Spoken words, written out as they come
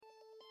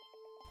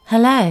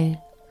Hello,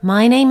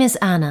 my name is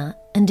Anna,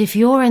 and if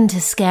you're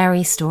into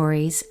scary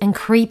stories and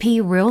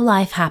creepy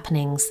real-life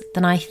happenings,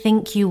 then I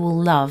think you will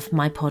love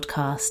my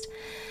podcast.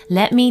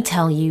 Let me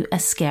tell you a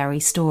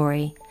scary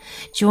story.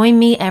 Join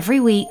me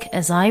every week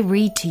as I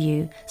read to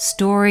you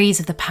stories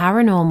of the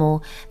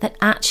paranormal that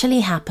actually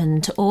happen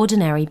to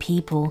ordinary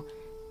people.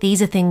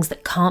 These are things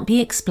that can't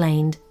be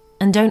explained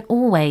and don't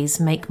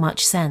always make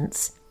much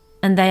sense,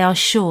 and they are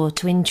sure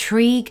to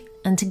intrigue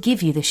and to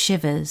give you the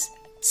shivers.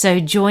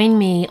 So join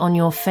me on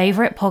your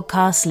favorite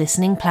podcast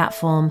listening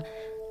platform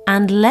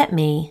and let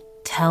me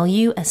tell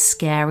you a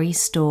scary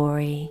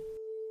story.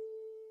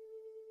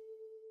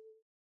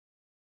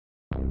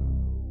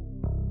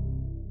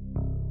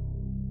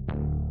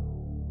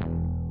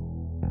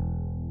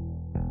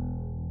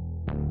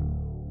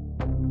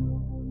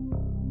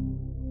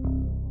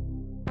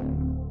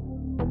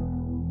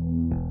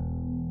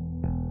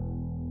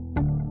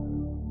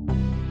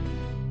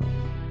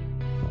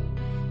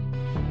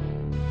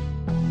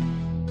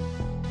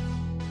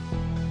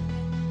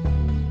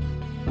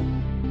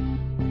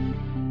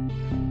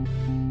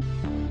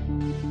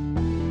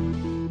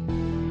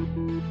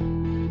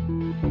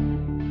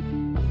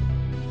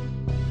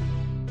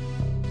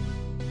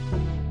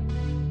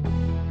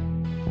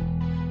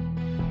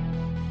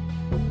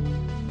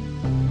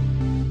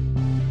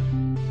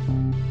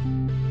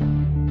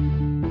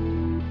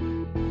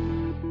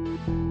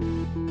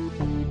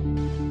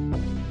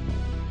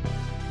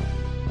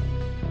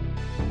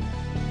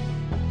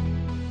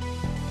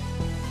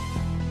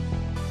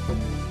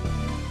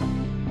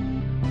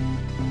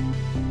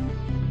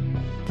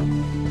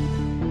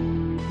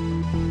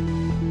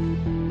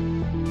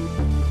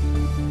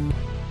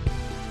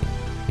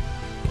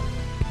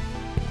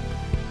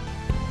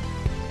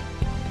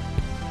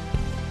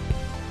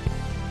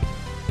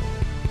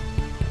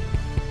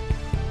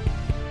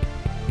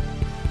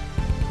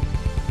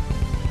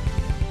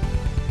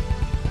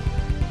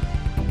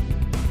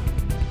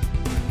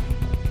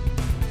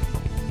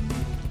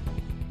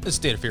 The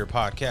State of Fear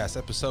podcast,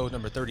 episode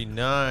number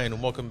 39.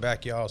 And welcome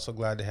back, y'all. So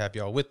glad to have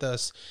y'all with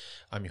us.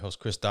 I'm your host,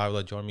 Chris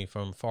Davila. Joining me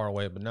from far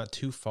away, but not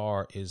too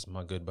far, is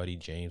my good buddy,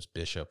 James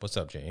Bishop. What's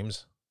up,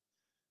 James?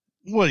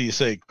 What do you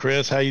say,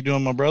 Chris? How you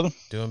doing, my brother?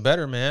 Doing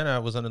better, man. I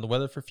was under the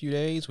weather for a few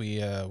days. We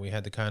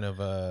had to kind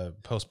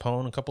of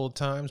postpone a couple of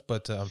times,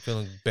 but I'm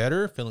feeling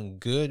better, feeling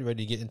good,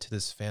 ready to get into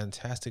this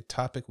fantastic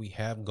topic we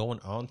have going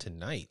on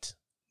tonight.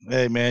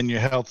 Hey, man,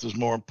 your health is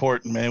more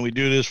important, man. We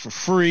do this for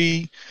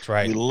free. That's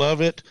right. We love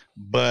it.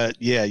 But,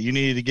 yeah, you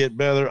need to get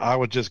better. I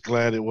was just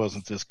glad it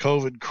wasn't this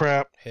COVID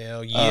crap.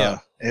 Hell yeah.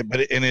 And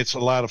it's a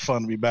lot of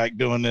fun to be back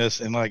doing this.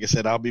 And like I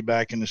said, I'll be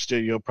back in the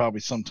studio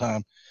probably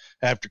sometime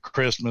after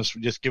Christmas.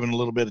 We're just giving a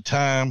little bit of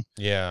time.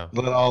 Yeah.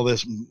 Let all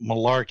this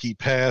malarkey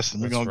pass,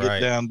 and we're going to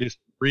get down and do some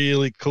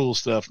really cool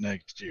stuff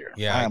next year.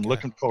 Yeah. I'm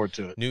looking forward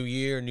to it. New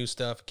year, new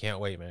stuff.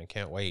 Can't wait, man.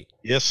 Can't wait.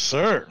 Yes,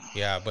 sir.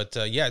 Yeah, but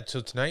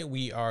so tonight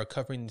we are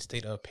covering the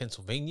state of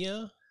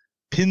Pennsylvania.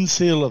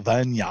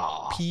 Pennsylvania.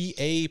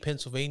 PA,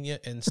 Pennsylvania.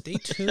 And stay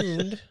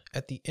tuned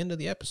at the end of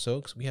the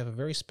episode because we have a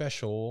very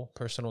special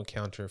personal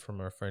encounter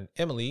from our friend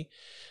Emily,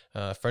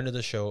 a friend of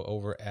the show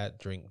over at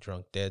Drink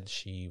Drunk Dead.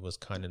 She was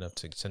kind enough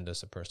to send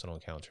us a personal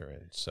encounter.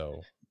 And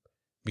so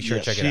be sure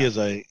to check it out. She is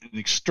an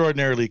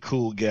extraordinarily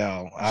cool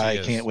gal. I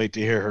can't wait to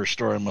hear her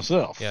story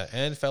myself. Yeah,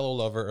 and fellow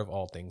lover of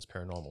all things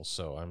paranormal.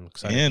 So I'm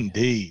excited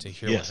to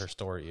hear what her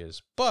story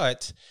is.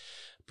 But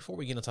before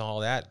we get into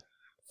all that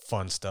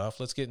fun stuff,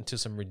 let's get into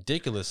some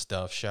ridiculous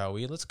stuff, shall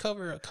we? Let's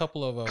cover a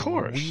couple of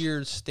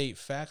weird state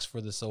facts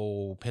for this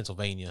old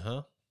Pennsylvania,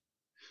 huh?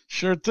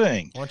 Sure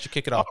thing. Why don't you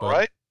kick it off, all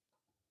right?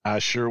 I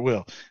sure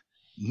will.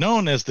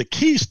 Known as the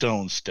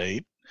Keystone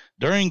State,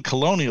 during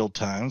colonial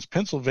times,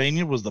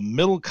 Pennsylvania was the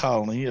middle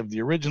colony of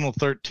the original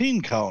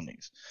 13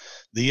 colonies.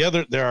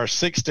 There are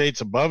 6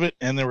 states above it,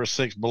 and there were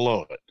 6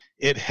 below it.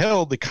 It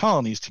held the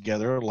colonies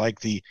together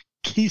like the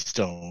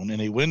keystone in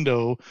a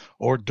window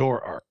or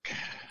door arc.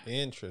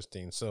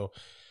 Interesting. So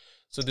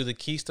do the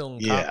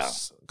Keystone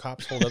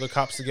cops hold other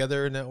cops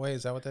together in that way?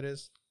 Is that what that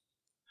is?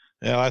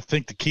 Yeah, I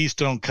think the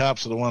Keystone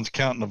cops are the ones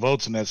counting the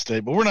votes in that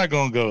state, but we're not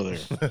going to go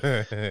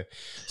there.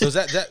 So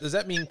does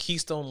that mean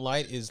Keystone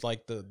Light is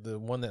like the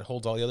one that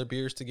holds all the other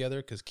beers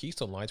together? Because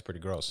Keystone Light's pretty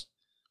gross.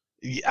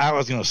 Yeah, I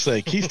was going to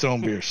say Keystone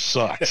beer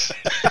sucks.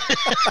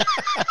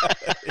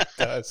 It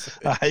does.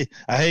 I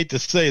hate to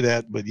say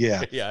that, but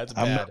yeah. Yeah, it's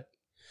bad.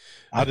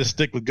 I'll just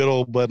stick with good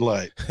old Bud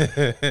Light.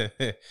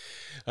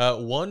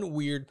 One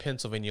weird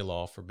Pennsylvania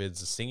law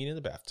forbids the singing in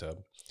the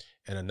bathtub,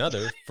 and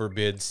another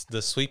forbids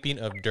the sweeping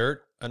of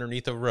dirt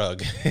underneath a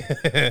rug.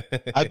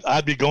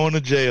 I'd be going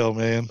to jail,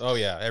 man. Oh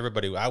yeah,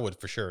 everybody. I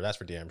would for sure. That's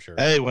for damn sure.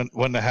 Hey,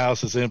 when the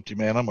house is empty,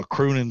 man, I'm a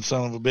crooning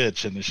son of a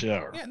bitch in the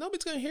shower. Yeah,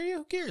 nobody's gonna hear you.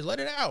 Who cares? Let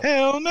it out.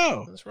 Hell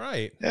no. That's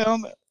right. Hell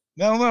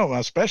no.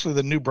 Especially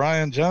the new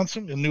Brian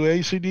Johnson, the new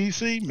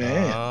AC/DC,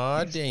 man.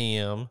 Aw,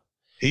 damn.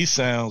 He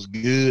sounds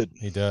good.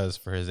 He does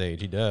for his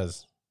age. He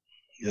does.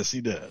 Yes,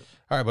 he does.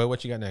 All right, bud.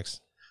 What you got next?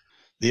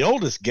 The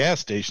oldest gas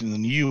station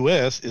in the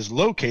U.S. is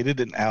located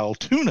in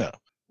Altoona,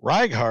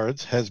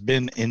 Reichardt's has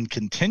been in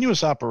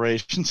continuous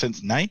operation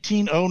since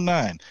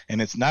 1909,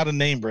 and it's not a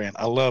name brand.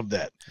 I love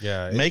that.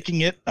 Yeah.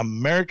 Making it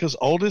America's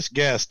oldest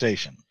gas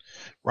station.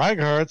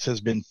 Reichardt's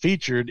has been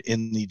featured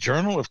in the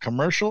Journal of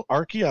Commercial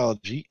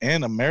Archaeology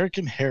and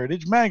American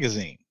Heritage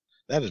Magazine.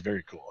 That is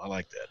very cool. I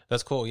like that.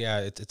 That's cool.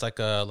 Yeah, it's like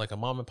a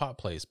mom and pop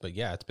place, but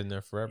yeah, it's been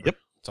there forever. Yep.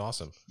 It's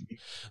awesome.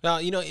 Now,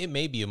 it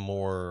may be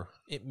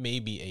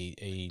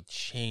a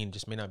chain,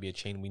 just may not be a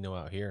chain we know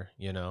out here,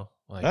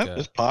 Like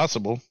it's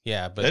possible.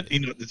 Yeah, but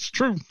it's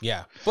true.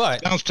 Yeah,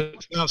 but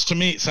sounds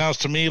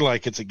to me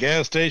like it's a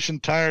gas station,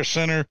 tire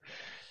center,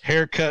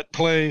 haircut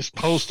place,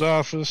 post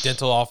office,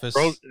 dental office,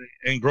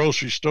 and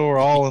grocery store,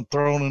 all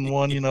thrown in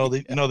one.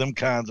 Them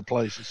kinds of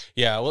places.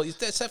 Yeah, well, it's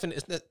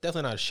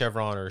definitely not a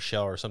Chevron or a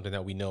Shell or something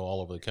that we know all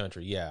over the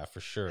country. Yeah,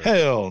 for sure.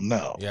 Hell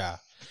no. Yeah.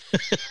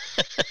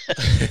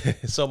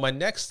 So my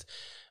next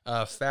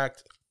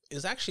fact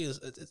is actually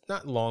it's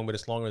not long, but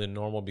it's longer than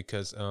normal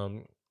because it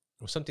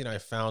was something I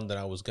found that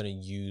I was going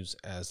to use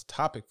as a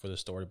topic for the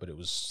story, but it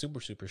was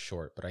super, super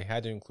short. But I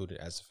had to include it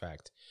as a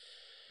fact.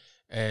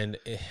 And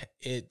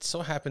it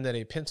so happened that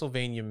a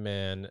Pennsylvania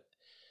man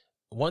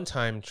one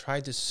time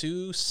tried to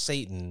sue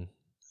Satan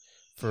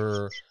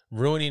for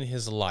ruining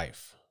his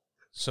life.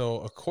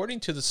 So according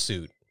to the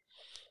suit,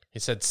 he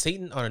said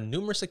Satan on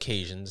numerous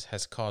occasions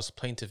has caused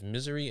plaintiff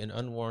misery and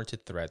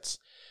unwarranted threats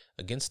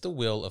against the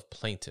will of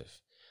plaintiff,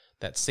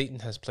 that Satan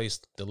has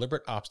placed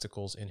deliberate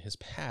obstacles in his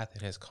path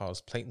and has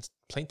caused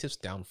plaintiff's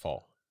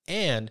downfall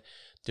and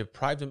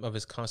deprived him of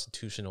his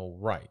constitutional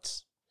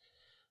rights.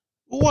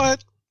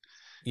 What?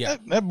 Yeah,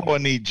 that boy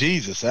need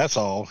Jesus. That's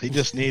all. He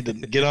just need to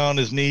get on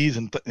his knees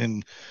and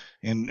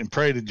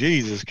pray to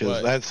Jesus,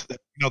 because that's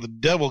the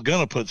devil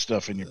gonna put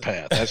stuff in your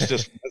path.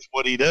 That's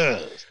what he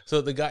does.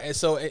 So the guy.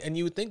 And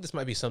you would think this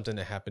might be something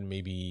that happened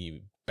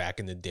maybe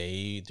back in the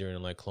day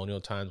during like colonial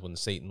times when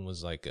Satan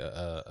was like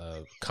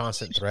a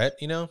constant threat,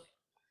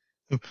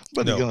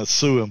 But he's gonna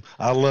sue him.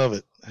 I love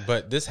it.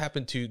 But this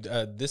happened to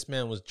this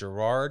man was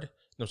Gerald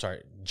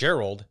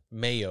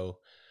Mayo,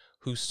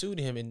 who sued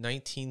him in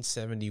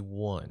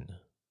 1971.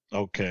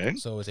 Okay.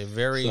 So it's a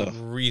very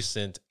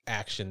recent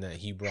action that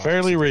he brought.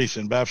 Fairly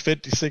recent, about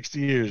 50, 60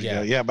 years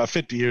ago. Yeah, about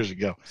 50 years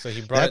ago. So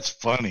he brought That's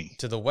funny.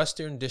 to the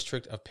Western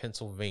District of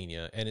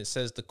Pennsylvania, and it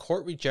says the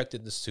court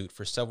rejected the suit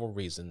for several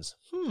reasons.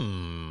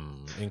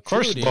 Including,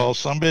 first of all,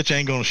 some bitch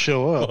ain't going to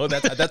show up. Oh,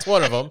 that's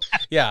one of them.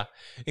 Yeah,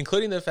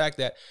 including the fact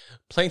that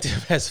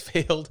plaintiff has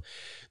failed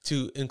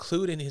to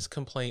include in his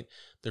complaint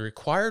the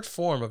required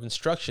form of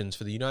instructions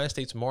for the United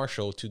States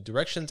Marshal to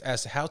directions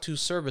as to how to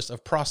service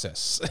of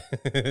process.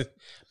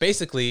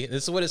 Basically,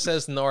 this is what it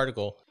says in the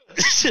article.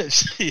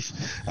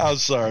 I'm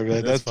sorry,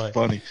 man. That's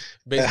funny.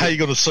 How you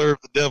going to serve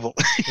the devil?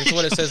 This is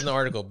what it says in the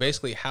article.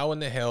 Basically, how in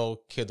the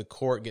hell could the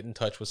court get in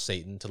touch with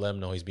Satan to let him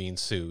know he's being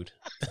sued?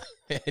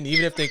 And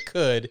even if they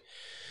could,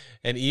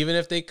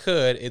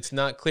 it's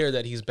not clear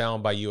that he's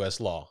bound by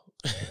U.S. law.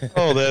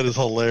 Oh, that is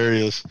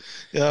hilarious.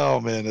 Oh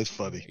man, that's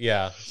funny.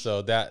 Yeah,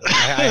 so that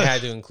I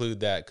had to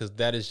include that because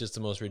that is just the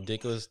most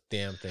ridiculous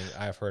damn thing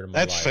I've heard in my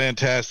life. That's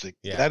fantastic.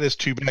 Yeah. That is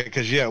too bad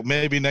because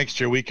maybe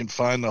next year we can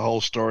find the whole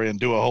story and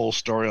do a whole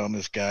story on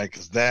this guy,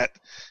 because that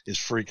is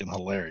freaking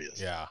hilarious.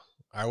 Yeah.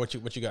 All right, what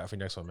you got for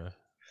your next one, man?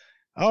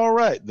 All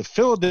right, the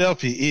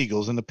Philadelphia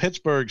Eagles and the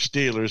Pittsburgh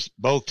Steelers,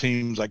 both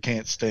teams I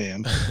can't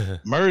stand,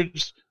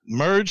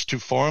 merged to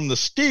form the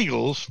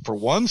Steagles for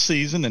one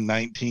season in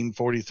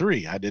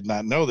 1943. I did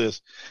not know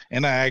this,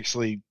 and I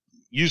actually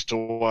used to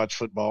watch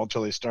football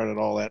until they started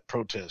all that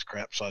protest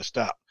crap, so I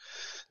stopped.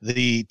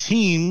 The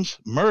teams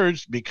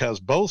merged because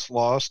both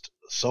lost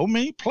so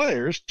many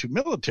players to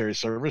military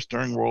service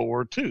during World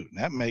War II.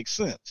 That makes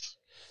sense.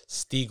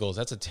 Steagles,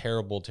 that's a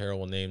terrible,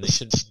 terrible name.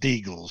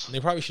 Steagles. They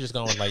probably should have just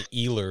gone with like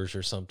Ehlers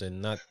or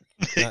something, not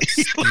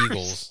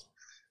Steagles.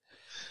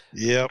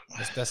 Yep.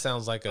 That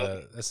sounds like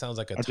a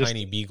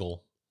tiny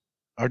beagle.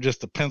 Or just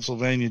the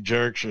Pennsylvania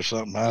Jerks or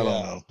something. I don't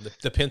know.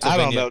 The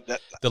Pennsylvania. I don't know.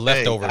 The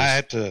leftovers.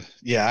 I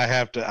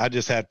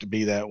just have to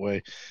be that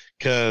way,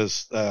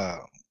 because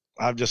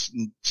I've just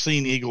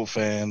seen Eagle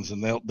fans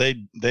and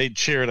they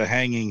cheer to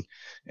hanging,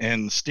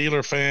 and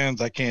Steeler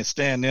fans, I can't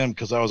stand them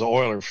because I was an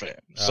Oiler fan.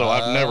 So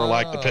I've never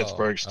liked the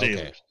Pittsburgh Steelers.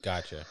 Okay.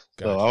 Gotcha.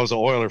 So I was an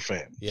Oiler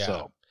fan. Yeah.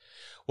 So.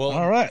 Well,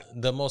 all right.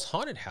 The most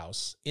haunted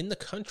house in the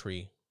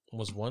country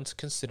was once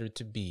considered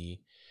to be,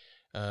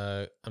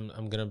 I'm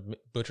going to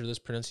butcher this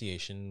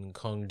pronunciation,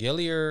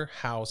 Congelier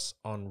House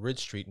on Ridge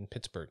Street in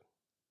Pittsburgh.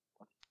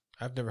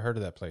 I've never heard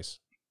of that place.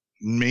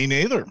 Me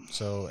neither.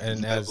 So,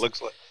 and as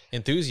looks like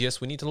enthusiasts,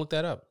 we need to look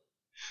that up.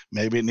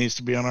 Maybe it needs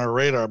to be on our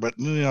radar, but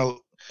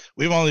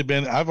I've only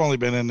been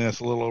in this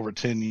a little over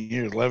 10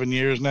 years, 11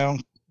 years now.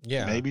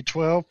 Yeah. Maybe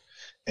 12.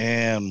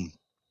 And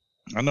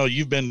I know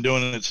you've been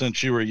doing it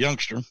since you were a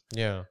youngster.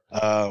 Yeah.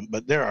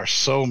 But there are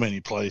so many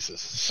places,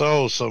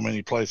 so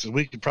many places.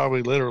 We could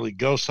probably literally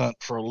ghost hunt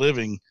for a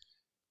living,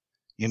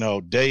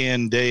 day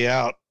in, day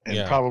out,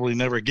 and probably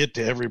never get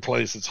to every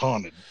place that's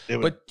haunted.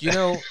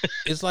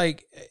 It's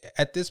like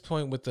at this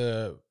point with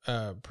the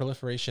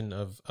proliferation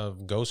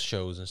of ghost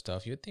shows and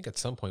stuff, you'd think at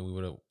some point we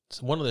would have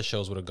one of the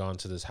shows would have gone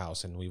to this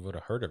house and we would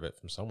have heard of it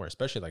from somewhere,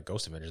 especially like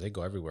Ghost Adventures. They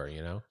go everywhere,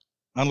 you know?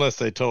 Unless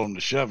they told them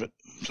to shove it.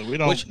 So we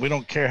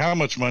don't care how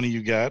much money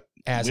you got.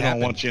 We don't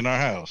want you in our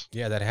house.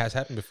 Yeah, that has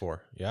happened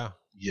before. Yeah.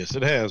 Yes,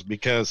 it has,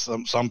 because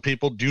some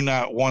people do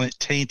not want it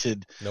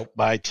tainted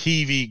by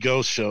TV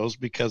ghost shows,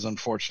 because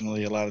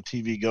unfortunately a lot of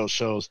TV ghost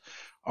shows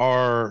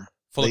are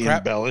full of crap.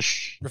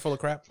 Embellish. They're full of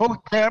crap.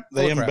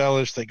 They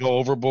embellish. They go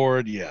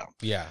overboard. Yeah.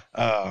 Yeah.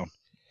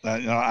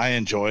 I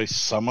enjoy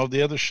some of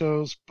the other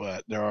shows,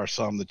 but there are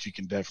some that you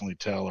can definitely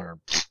tell are,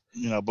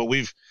 but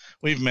we've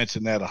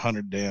mentioned that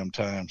 100 damn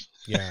times.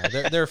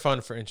 Yeah, they're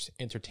fun for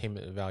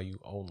entertainment value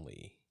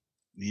only.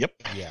 Yep.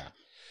 Yeah.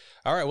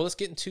 All right. Well, let's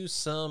get into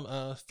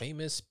some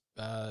famous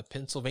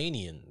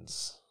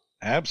Pennsylvanians.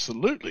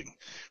 Absolutely.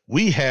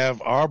 We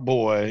have our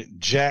boy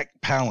Jack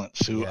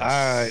Palance, who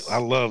I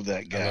love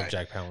that guy. I love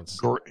Jack Palance.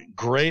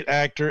 Great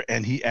actor,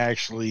 and he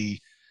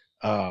actually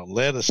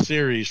led a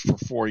series for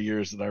 4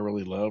 years that I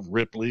really love,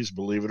 Ripley's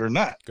Believe It or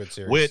Not. Good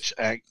series.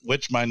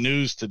 Which my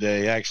news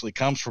today actually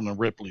comes from the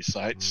Ripley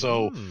site,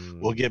 so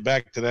we'll get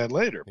back to that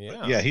later. Yeah,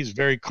 but yeah, he's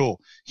very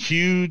cool.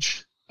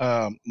 Huge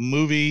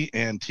movie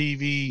and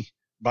TV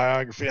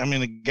biography. I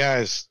mean, the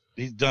guy's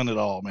he's done it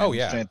all, man. Oh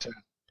yeah, he's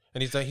fantastic.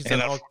 And he's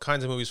done all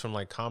kinds of movies, from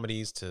like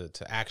comedies to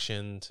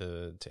action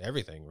to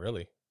everything,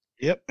 really.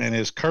 Yep, and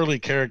his Curly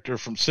character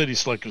from City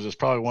Slickers is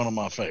probably one of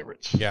my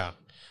favorites. Yeah.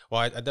 Well,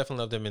 I definitely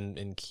loved him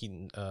in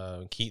Keaton,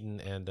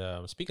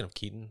 and speaking of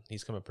Keaton,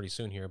 he's coming pretty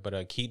soon here.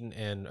 But Keaton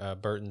and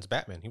Burton's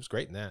Batman, he was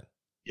great in that.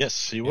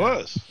 Yes, he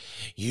was.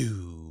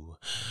 You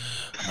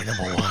are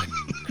number one,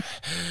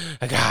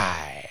 a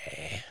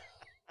guy.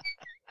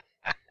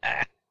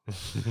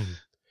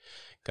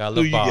 Gotta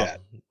love Bob. Got?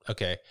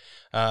 Okay,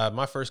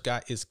 my first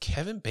guy is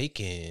Kevin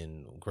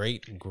Bacon.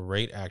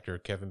 Great actor,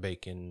 Kevin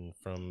Bacon,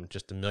 from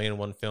just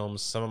 1,000,001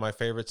 films. Some of my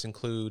favorites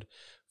include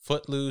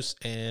Footloose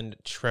and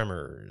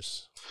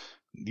Tremors.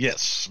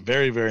 Yes,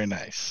 very, very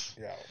nice.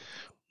 Yeah.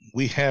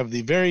 We have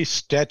the very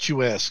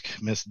statuesque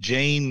Miss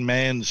Jane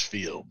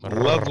Mansfield,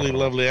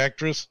 lovely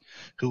actress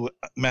who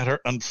met her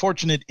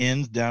unfortunate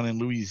end down in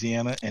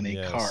Louisiana in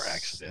a car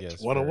accident.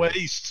 Yes, what a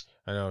waste.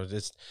 I know.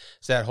 It's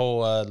that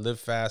whole live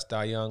fast,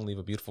 die young, leave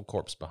a beautiful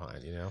corpse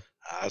behind, you know?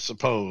 I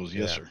suppose.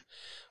 Yes, sir.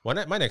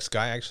 Well, my next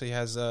guy actually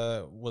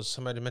was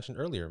somebody I mentioned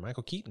earlier.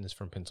 Michael Keaton is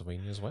from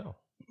Pennsylvania as well.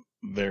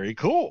 Very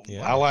cool.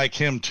 Yeah. I like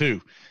him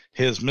too.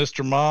 His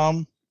Mr.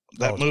 Mom,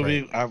 that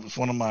movie, was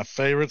one of my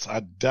favorites. I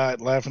died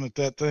laughing at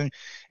that thing.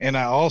 And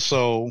I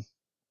also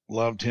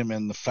loved him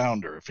in The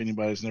Founder. If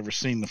anybody's never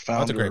seen The Founder,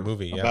 that's a great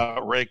movie.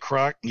 About Ray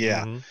Kroc.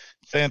 Yeah. Mm-hmm.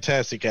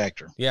 Fantastic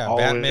actor. Yeah. All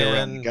Batman. The way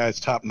around. The guy's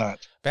top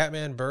notch.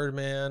 Batman,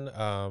 Birdman.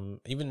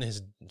 Even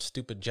his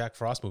stupid Jack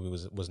Frost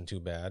movie wasn't too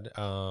bad.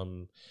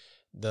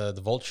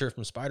 The Vulture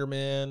from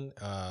Spider-Man.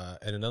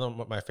 And another one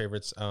of my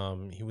favorites,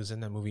 he was in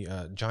that movie,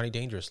 Johnny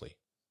Dangerously.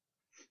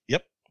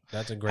 Yep.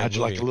 That's a great How'd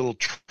you movie. like a little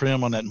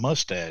trim on that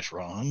mustache,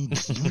 Ron?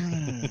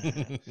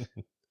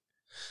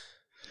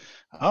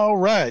 All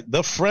right.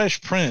 The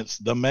Fresh Prince,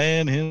 the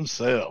man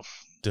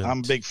himself. I'm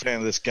a big fan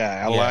of this guy.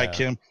 I like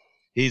him.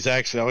 He's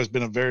actually always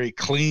been a very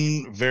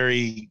clean,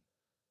 very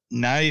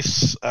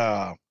nice,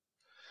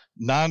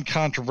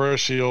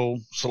 non-controversial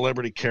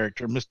celebrity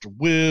character, Mr.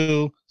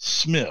 Will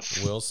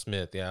Smith. Will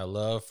Smith. Yeah, I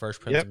love Fresh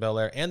Prince of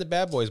Bel-Air and the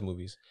Bad Boys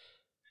movies.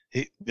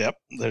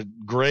 They're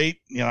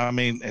great.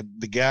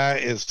 The guy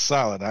is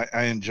solid.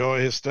 I enjoy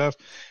his stuff.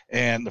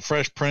 And the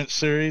Fresh Prince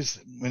series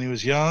when he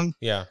was young,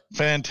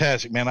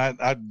 fantastic, man.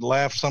 I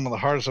laughed some of the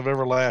hardest I've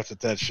ever laughed at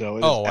that show.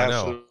 It was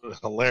absolutely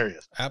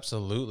hilarious.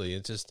 Absolutely.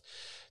 It's just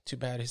too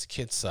bad his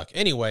kids suck.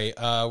 Anyway,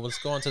 let's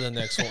go on to the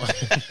next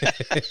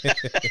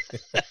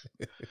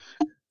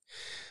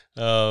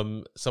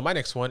one. So my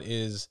next one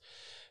is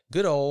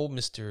good old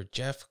Mr.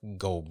 Jeff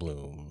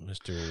Goldblum,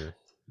 Mr.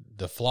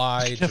 The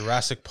Fly,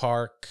 Jurassic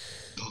Park.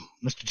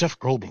 Mr. Jeff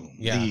Goldblum,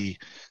 the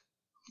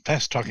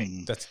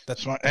fast-talking. That's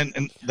smart.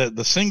 And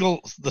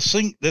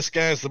this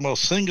guy is the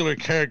most singular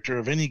character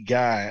of any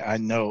guy I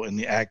know in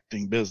the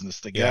acting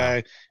business. The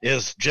guy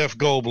is Jeff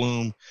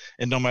Goldblum,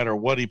 and no matter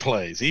what he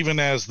plays, even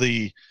as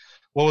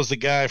what was the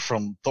guy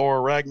from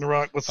Thor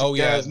Ragnarok? What's the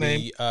guy's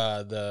name?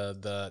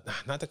 The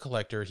not the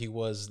Collector. He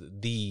was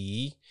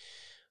the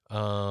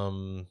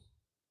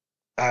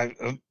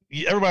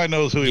everybody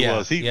knows who he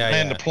was. He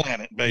ran the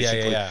planet,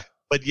 basically. Yeah.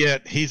 But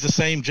yet, he's the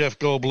same Jeff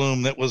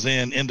Goldblum that was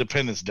in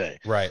Independence Day.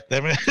 Right.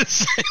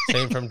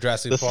 Same from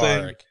Jurassic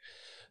Park.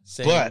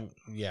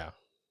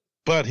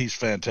 But he's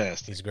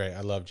fantastic. He's great.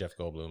 I love Jeff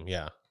Goldblum.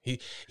 Yeah.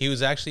 He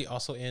was actually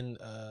also in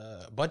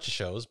a bunch of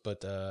shows,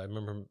 but I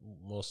remember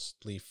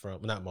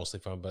not mostly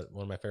from, but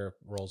one of my favorite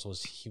roles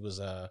was he was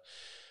I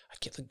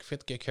can't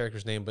forget the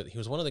character's name, but he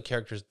was one of the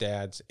character's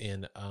dads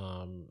in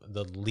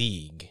The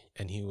League,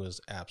 and he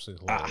was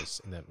absolutely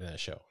hilarious in that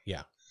show.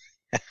 Yeah.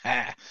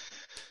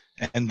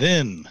 And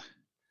then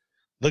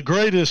the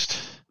greatest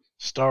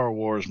Star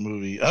Wars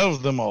movie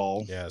of them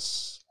all.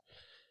 Yes.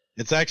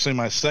 It's actually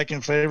my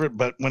second favorite,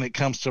 but when it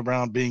comes to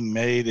around being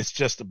made, it's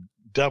just a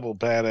double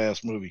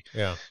badass movie.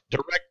 Yeah.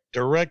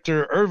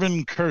 Director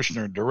Irvin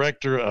Kershner,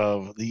 director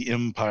of The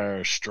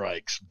Empire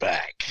Strikes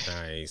Back.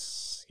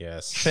 Nice.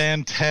 Yes.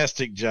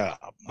 Fantastic job.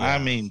 Yeah. I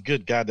mean,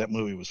 good God, that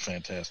movie was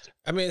fantastic.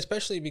 I mean,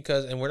 especially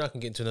because, and we're not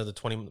going to get into another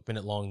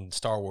 20-minute long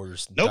Star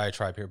Wars Nope.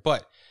 diatribe here,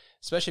 but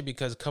especially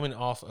because coming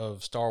off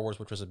of Star Wars,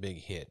 which was a big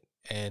hit,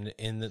 and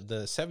in the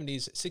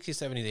 70s, 60s,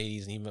 70s,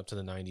 80s, and even up to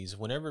the 90s,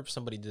 whenever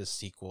somebody did a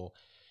sequel,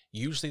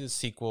 usually the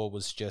sequel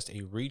was just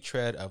a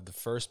retread of the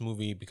first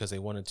movie because they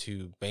wanted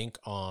to bank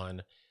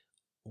on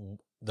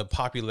the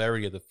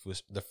popularity of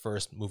the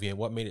first movie and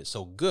what made it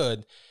so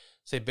good.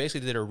 So they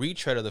basically did a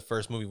retread of the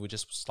first movie with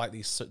just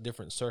slightly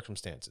different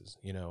circumstances,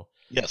 you know?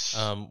 Yes.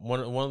 One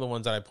of the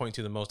ones that I point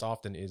to the most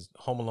often is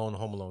Home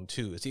Alone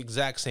 2. It's the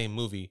exact same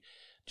movie,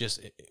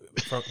 just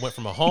went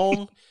from a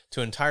home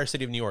to an entire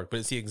city of New York, but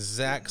it's the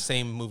exact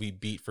same movie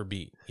beat for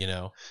beat, you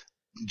know?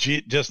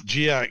 Just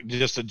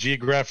a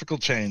geographical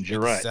change.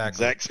 You're Exactly. right.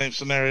 Exact same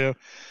scenario.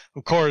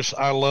 Of course,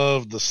 I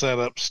love the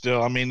setup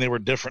still. I mean, they were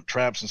different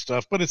traps and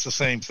stuff, but it's the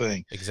same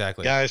thing.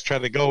 Exactly. Guys try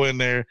to go in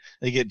there,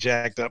 they get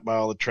jacked up by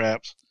all the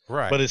traps.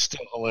 Right. But it's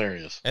still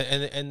hilarious.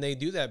 And they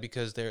do that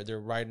because they're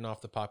riding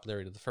off the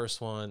popularity of the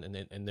first one, and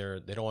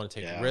they don't want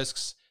to take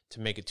risks to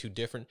make it too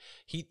different.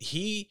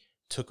 He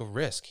took a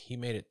risk. He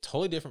made it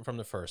totally different from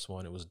the first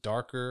one. It was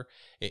darker.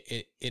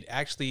 It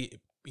actually,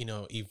 you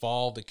know,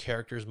 evolved the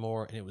characters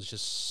more, and it was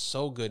just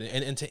so good.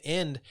 And to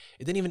end,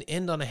 it didn't even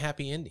end on a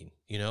happy ending.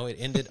 You know, it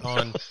ended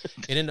on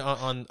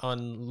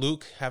on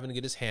Luke having to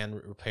get his hand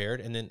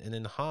repaired, and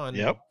then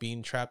Han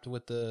being trapped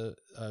with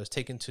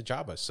taken to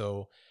Jabba.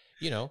 So,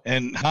 you know,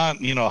 and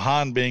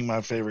Han being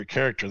my favorite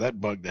character, that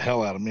bugged the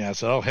hell out of me. I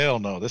said, "Oh hell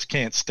no, this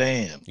can't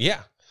stand."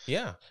 Yeah.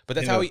 But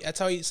that's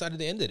how he decided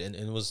to end it, and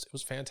it was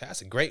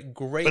fantastic. Great.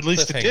 But at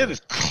least it did.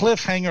 It's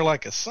cliffhanger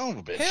like a son of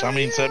a bitch. Hell I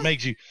mean, yeah. so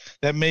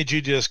that made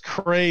you just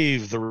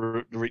crave the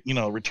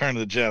Return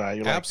of the Jedi.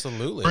 You're like,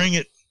 absolutely, bring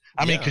it.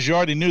 I mean, because you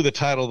already knew the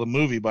title of the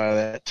movie by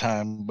that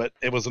time, but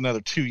it was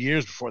another 2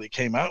 years before they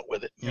came out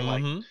with it. You're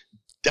like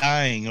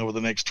dying over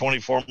the next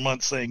 24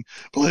 months saying,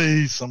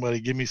 please, somebody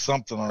give me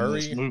something on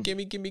this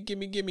movie.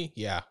 Gimme.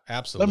 Yeah,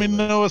 absolutely. Let me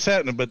know what's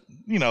happening. But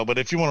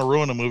if you want to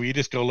ruin a movie, you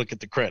just go look at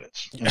the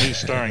credits and who's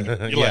starring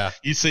it.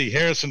 You see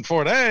Harrison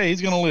Ford. Hey,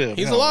 he's going to live.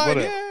 He's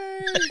alive.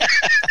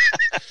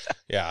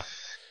 Yeah.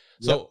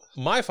 So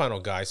my final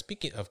guy,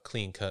 speaking of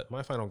clean cut,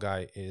 my final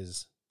guy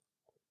is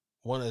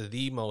one of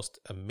the most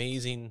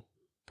amazing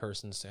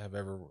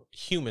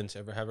humans to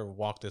have ever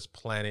walked this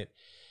planet.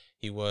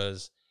 He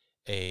was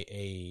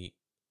a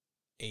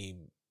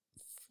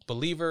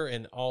believer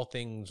in all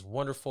things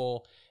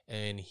wonderful,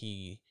 and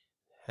he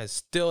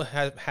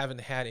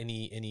haven't had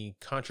any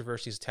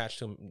controversies attached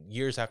to him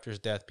years after his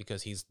death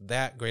because he's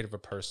that great of a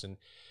person.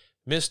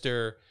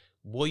 Mr.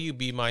 Will You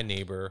Be My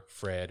Neighbor,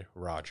 Fred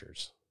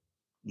Rogers.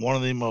 One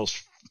of the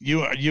most,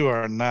 you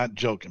are not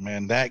joking,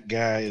 man. That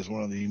guy is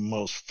one of the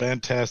most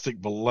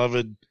fantastic,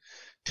 beloved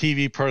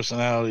TV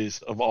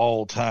personalities of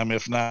all time,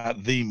 if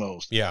not the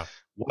most. Yeah.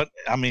 What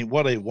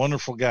a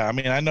wonderful guy. I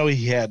mean, I know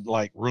he had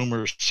like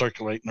rumors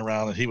circulating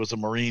around that he was a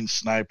Marine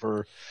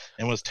sniper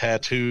and was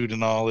tattooed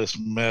and all this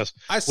mess.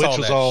 I saw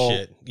that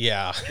shit.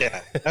 Yeah.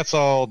 Yeah. That's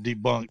all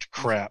debunked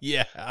crap.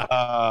 Yeah.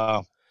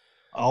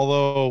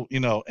 Although,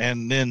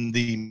 and then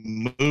the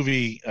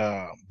movie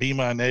Be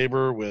My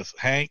Neighbor with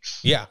Hanks.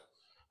 Yeah.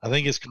 I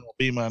think it's called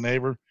Be My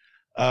Neighbor.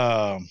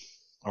 Or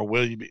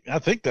Will You Be? I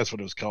think that's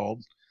what it was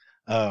called.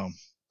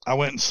 I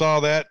went and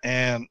saw that,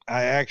 and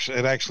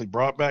it actually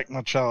brought back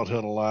my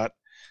childhood a lot,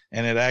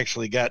 and it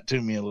actually got to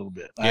me a little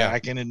bit. Yeah. I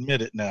can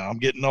admit it now. I'm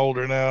getting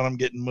older now, and I'm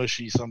getting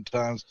mushy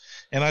sometimes,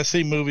 and I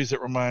see movies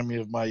that remind me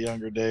of my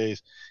younger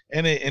days,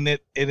 and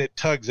it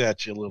tugs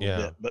at you a little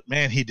bit. But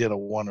man, he did a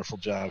wonderful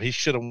job. He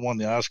should have won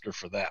the Oscar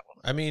for that one.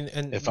 I mean,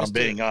 and if I'm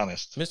being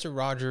honest, Mr.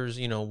 Rogers,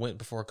 went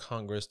before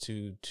Congress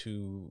to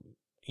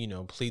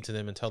plead to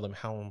them and tell them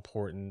how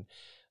important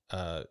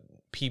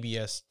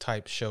PBS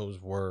type shows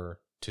were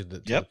to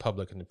the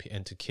public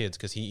and to kids,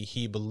 because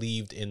he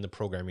believed in the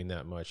programming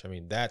that much. I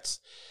mean, that's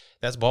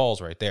balls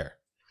right there.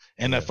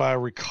 And if I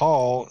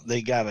recall,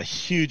 they got a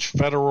huge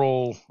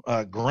federal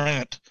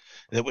grant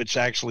which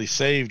actually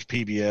saved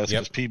PBS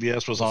because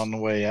PBS was on the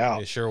way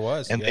out. It sure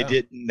was. And they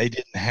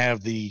didn't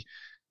have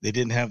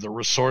the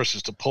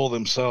resources to pull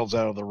themselves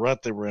out of the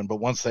rut they were in. But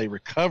once they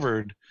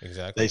recovered,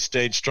 they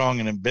stayed strong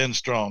and have been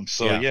strong.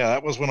 So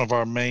that was one of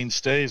our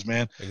mainstays,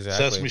 man.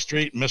 Exactly. Sesame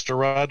Street, Mr.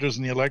 Rogers,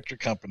 and the Electric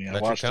Company. I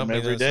watched them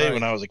every day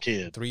when I was a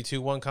kid. 3,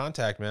 2, 1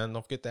 Contact, man.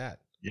 Don't forget that.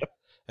 Yep.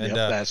 And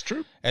that's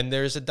true. And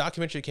there's a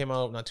documentary that came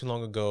out not too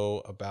long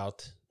ago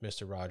about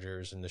Mr.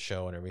 Rogers and the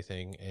show and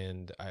everything.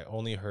 And I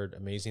only heard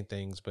amazing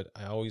things, but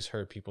I always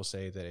heard people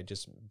say that it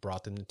just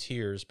brought them to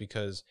tears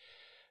because,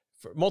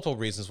 for multiple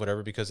reasons,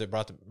 whatever, because it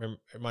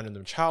reminded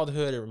them of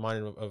childhood. It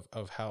reminded them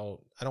of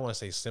how, I don't want to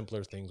say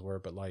simpler things were,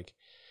 but like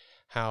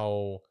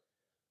how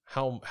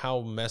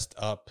messed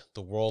up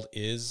the world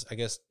is, I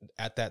guess,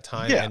 at that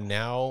time. And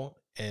now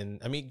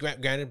And I mean,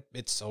 granted,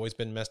 it's always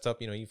been messed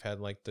up. You know, you've had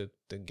like the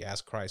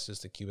gas crisis,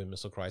 the Cuban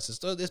Missile Crisis.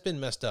 So it's been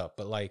messed up.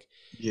 But like,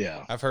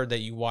 yeah, I've heard that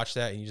you watch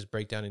that and you just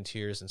break down in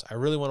tears. And I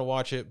really want to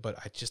watch it, but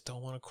I just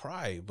don't want to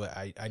cry. But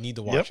I need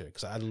to watch it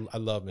because I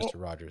love Mr.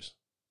 Rogers.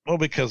 Well,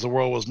 because the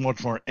world was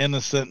much more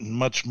innocent and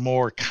much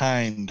more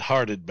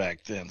kind-hearted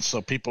back then,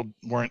 so people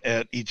weren't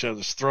at each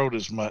other's throat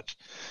as much.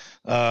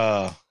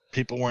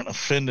 People weren't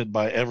offended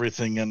by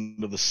everything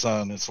under the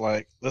sun. It's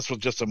like this was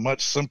just a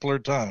much simpler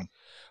time.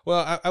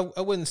 Well,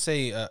 I wouldn't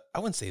say that. I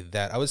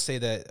would say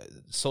that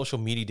social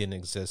media didn't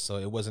exist, so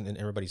it wasn't in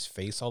everybody's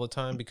face all the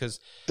time.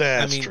 Because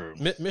that's true.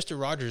 Mr.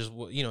 Rogers,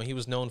 you know, he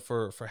was known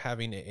for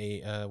having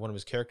a one of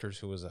his characters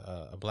who was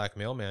a black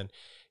mailman,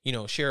 you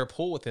know, share a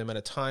pool with him at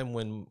a time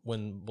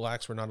when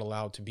blacks were not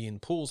allowed to be in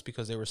pools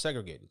because they were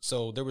segregated.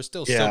 So there was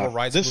still civil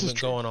rights movement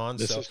going on.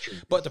 This is true.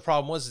 But the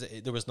problem was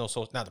there was no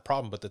not the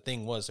problem, but the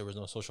thing was there was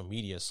no social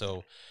media,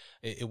 so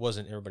it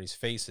wasn't everybody's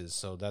faces.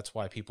 So that's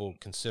why people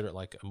consider it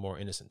like a more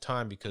innocent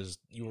time, because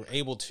you were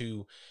able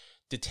to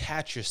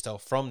detach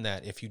yourself from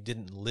that if you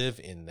didn't live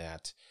in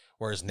that.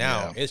 Whereas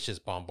now it's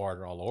just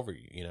bombarded all over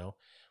you, you know.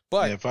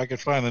 But if I could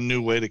find a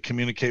new way to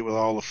communicate with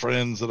all the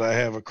friends that I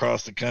have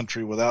across the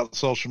country without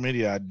social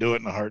media, I'd do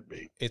it in a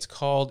heartbeat. It's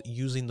called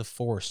using the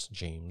force,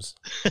 James.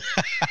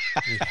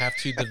 We have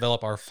to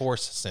develop our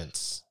force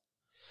sense.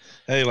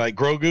 Hey, like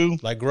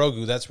Grogu? Like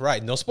Grogu, that's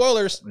right. No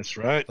spoilers. That's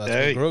right.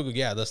 That's Grogu,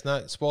 yeah, let's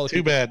not spoil it.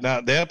 Too bad. Now,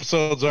 the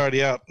episode's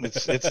already out.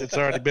 It's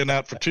already been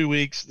out for 2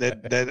 weeks.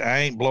 That I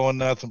ain't blowing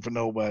nothing for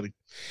nobody.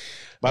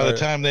 By the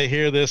time they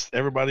hear this,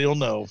 everybody will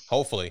know.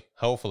 Hopefully,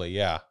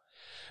 yeah.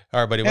 All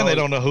right, buddy. And they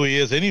don't know who he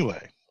is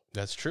anyway.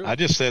 That's true. I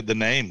just said the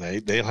name.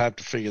 They'll have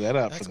to figure that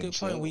out. That's for a good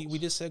themselves. point. We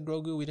just said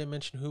Grogu. We didn't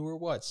mention who or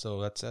what.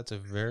 So that's a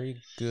very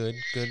good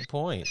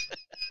point.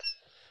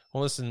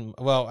 Well, listen.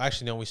 Well,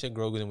 actually, no. We said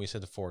Grogu, then we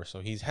said the Force. So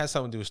he has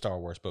something to do with Star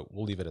Wars, but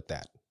we'll leave it at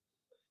that.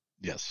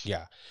 Yes.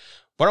 Yeah.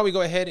 Why don't we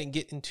go ahead and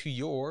get into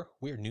your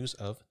weird news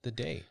of the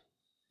day?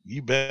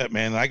 You bet,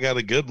 man. I got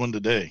a good one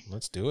today.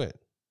 Let's do it.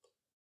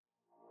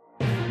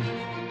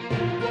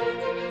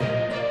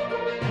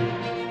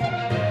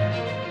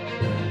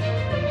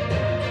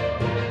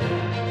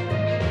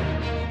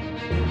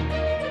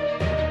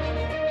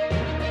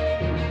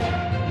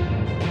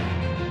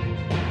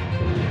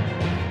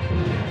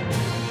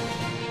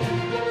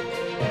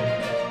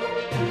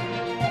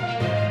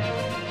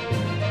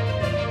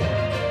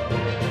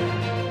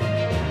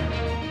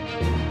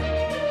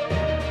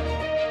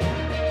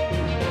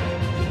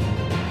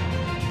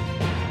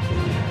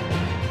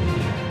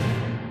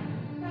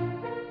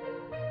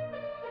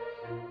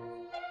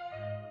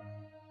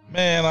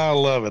 Man, I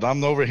love it.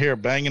 I'm over here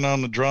banging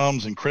on the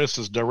drums, and Chris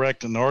is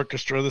directing the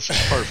orchestra. This is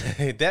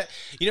perfect.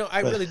 I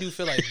really do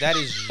feel like that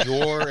is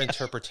your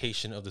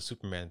interpretation of the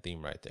Superman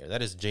theme right there.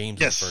 That is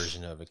James's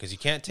version of it, because you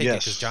can't take it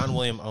because John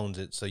Williams owns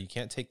it, so you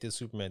can't take the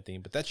Superman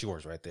theme. But that's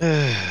yours right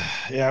there.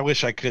 Yeah, I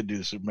wish I could do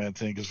the Superman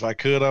thing, because if I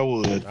could, I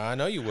would. I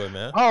know you would,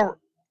 man. All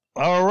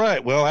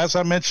right. Well, as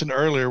I mentioned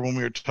earlier when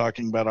we were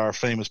talking about our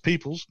famous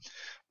peoples,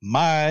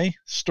 my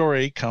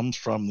story comes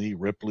from the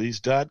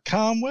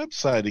Ripley's.com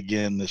website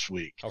again this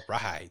week. All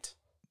right.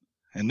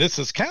 And this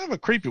is kind of a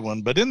creepy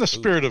one, but in the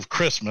spirit of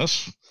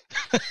Christmas.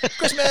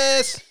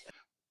 Christmas!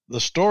 The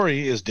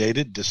story is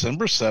dated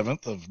December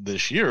 7th of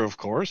this year, of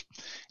course,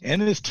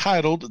 and is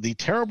titled The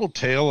Terrible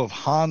Tale of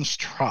Hans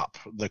Trapp,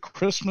 the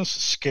Christmas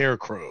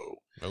Scarecrow.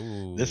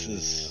 Oh. This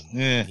is...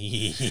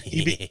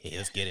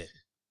 let's get it.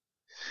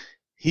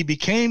 He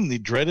became the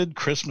dreaded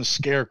Christmas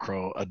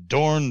scarecrow,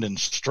 adorned in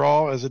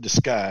straw as a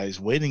disguise,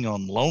 waiting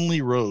on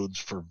lonely roads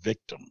for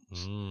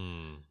victims.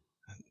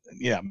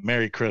 Yeah,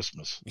 Merry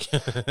Christmas.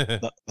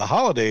 The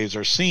holidays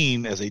are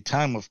seen as a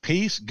time of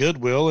peace,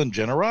 goodwill, and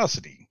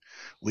generosity.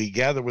 We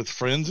gather with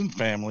friends and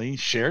family,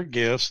 share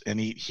gifts, and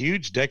eat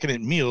huge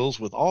decadent meals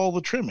with all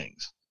the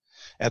trimmings.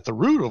 At the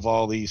root of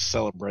all these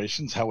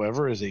celebrations,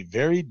 however, is a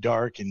very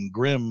dark and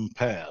grim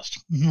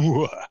past.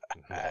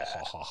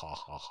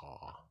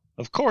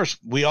 Of course,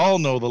 we all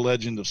know the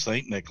legend of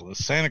St.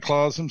 Nicholas. Santa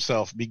Claus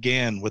himself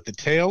began with the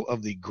tale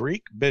of the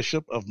Greek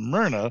bishop of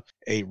Myrna,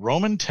 a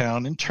Roman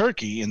town in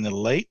Turkey in the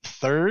late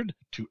 3rd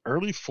to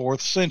early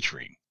 4th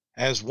century.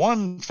 As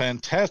one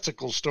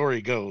fantastical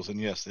story goes, and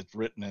yes, it's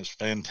written as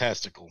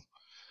fantastical,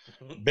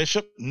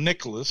 Bishop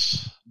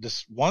Nicholas, he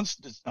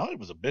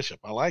was a bishop.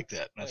 I like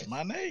that. That's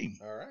my name.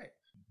 All right.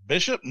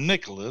 Bishop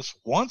Nicholas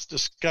once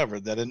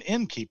discovered that an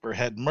innkeeper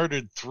had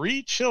murdered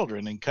 3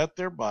 children and cut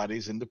their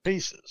bodies into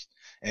pieces.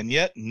 And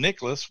yet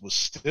Nicholas was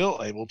still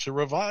able to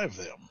revive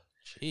them.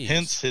 Jeez.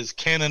 Hence his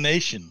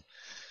canonization.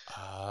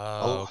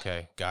 Oh,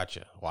 okay.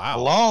 Gotcha. Wow.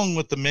 Along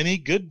with the many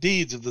good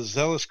deeds of the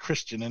zealous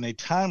Christian in a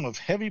time of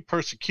heavy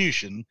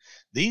persecution,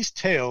 these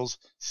tales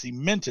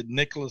cemented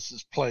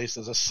Nicholas's place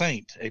as a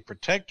saint, a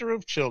protector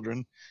of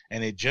children,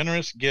 and a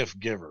generous gift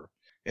giver.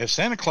 If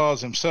Santa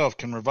Claus himself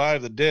can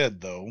revive the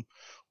dead, though,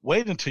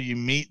 wait until you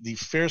meet the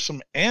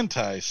fearsome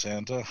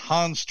anti-Santa,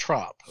 Hans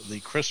Trapp, the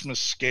Christmas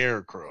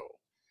Scarecrow.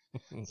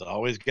 There's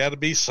always got to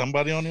be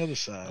somebody on the other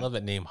side. I love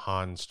that name,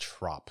 Hans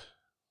Trapp.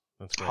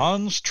 That's great.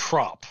 Hans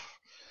Trapp.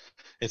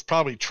 It's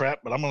probably Trap,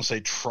 but I'm going to say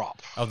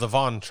Trop. Of the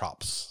Von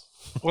Tropps.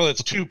 Well,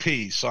 it's two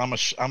P's, so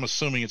I'm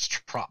assuming it's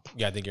Trop.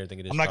 Yeah, I think you're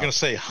thinking it's I'm not going to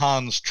say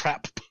Hans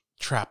Trap.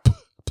 Trap.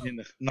 I'm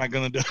not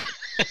going to do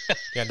it.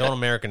 Yeah, don't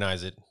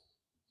Americanize it.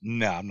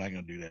 No, I'm not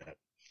going to do that.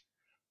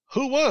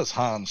 Who was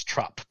Hans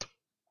Trop?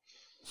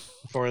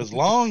 For as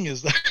long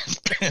as there's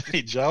been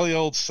a jolly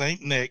old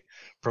Saint Nick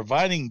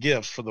providing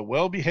gifts for the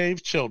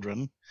well-behaved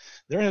children,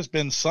 there has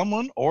been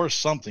someone or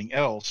something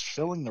else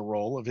filling the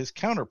role of his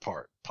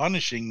counterpart,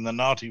 punishing the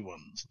naughty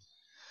ones.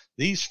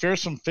 These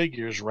fearsome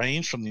figures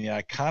range from the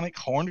iconic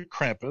horned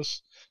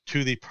Krampus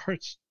to the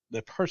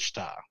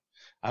Perchta.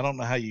 I don't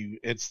know how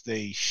it's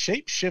the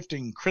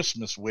shape-shifting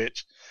Christmas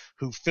witch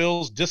who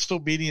fills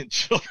disobedient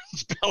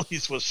children's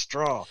bellies with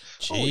straw.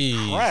 Jeez,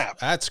 holy crap.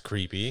 That's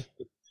creepy.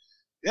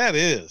 Yeah, it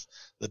is.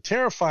 The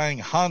terrifying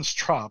Hans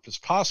Trop is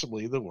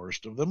possibly the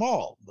worst of them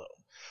all, though.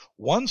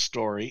 One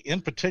story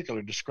in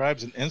particular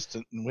describes an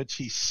instant in which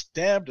he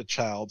stabbed a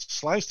child,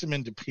 sliced him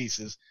into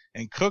pieces,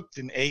 and cooked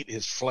and ate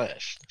his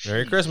flesh.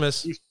 Merry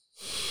Christmas.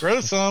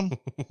 Gruesome.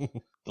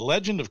 The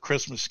legend of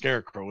Christmas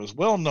Scarecrow is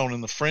well known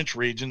in the French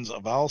regions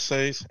of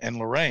Alsace and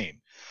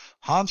Lorraine.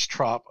 Hans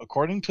Trop,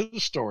 according to the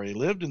story,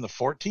 lived in the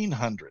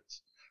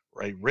 1400s.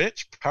 A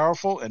rich,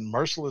 powerful, and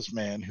merciless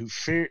man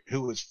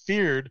who was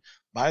feared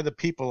by the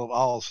people of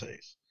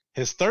Alsace.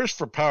 His thirst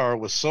for power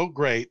was so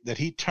great that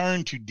he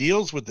turned to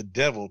deals with the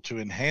devil to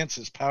enhance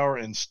his power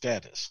and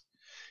status.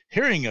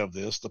 Hearing of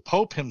this, the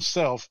Pope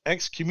himself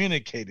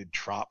excommunicated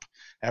Trop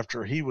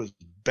after he was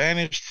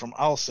banished from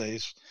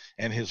Alsace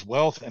and his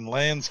wealth and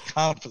lands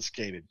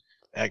confiscated.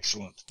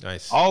 Excellent.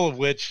 Nice. All of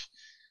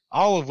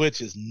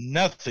which is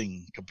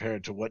nothing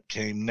compared to what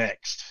came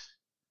next.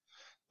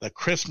 The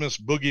Christmas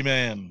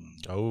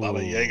Boogeyman,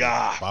 Baba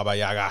Yaga. Baba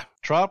Yaga.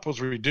 Trop was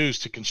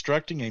reduced to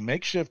constructing a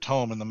makeshift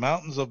home in the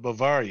mountains of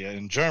Bavaria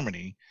in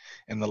Germany,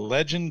 and the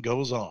legend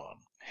goes on.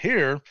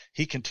 Here,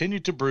 he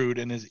continued to brood,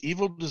 and his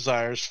evil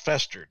desires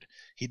festered.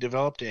 He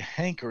developed a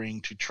hankering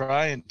to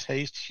try and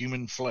taste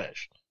human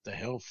flesh. The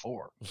hell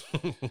for?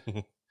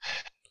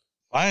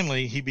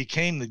 Finally, he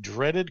became the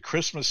dreaded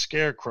Christmas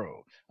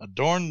Scarecrow,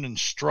 adorned in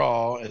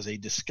straw as a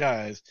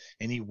disguise,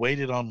 and he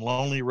waited on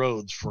lonely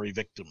roads for a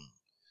victim.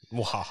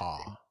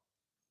 Wahaha.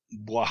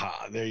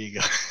 Waha, there you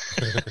go.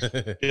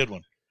 Good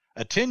one.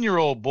 A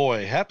 10-year-old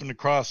boy happened to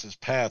cross his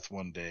path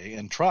one day,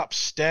 and Trop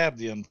stabbed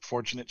the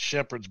unfortunate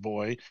shepherd's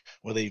boy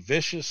with a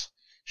vicious,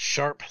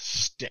 sharp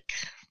stick.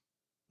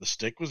 The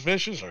stick was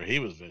vicious, or he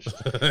was vicious?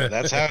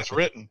 That's how it's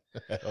written.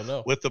 I don't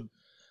know. With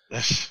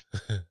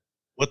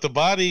the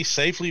body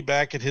safely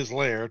back at his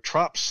lair,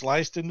 Trop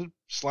sliced him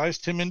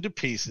into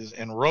pieces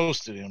and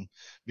roasted him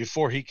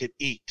before he could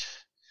eat.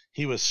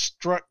 He was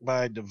struck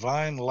by a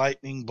divine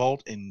lightning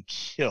bolt and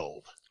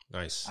killed.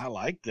 Nice. I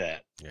like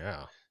that.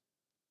 Yeah.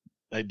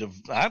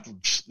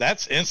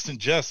 That's instant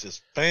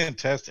justice.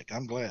 Fantastic.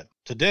 I'm glad.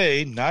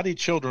 Today, naughty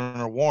children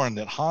are warned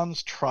that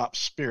Hans Trop's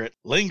spirit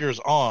lingers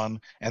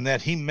on and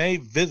that he may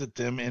visit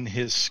them in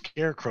his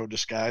scarecrow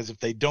disguise if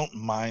they don't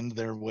mind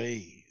their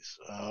ways.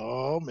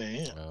 Oh,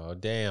 man. Oh,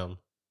 damn.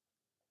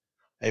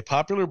 A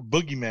popular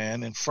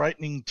boogeyman and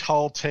frightening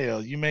tall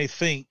tale, you may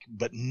think,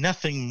 but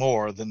nothing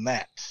more than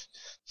that.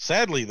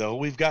 Sadly, though,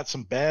 we've got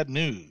some bad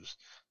news.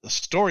 The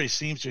story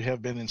seems to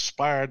have been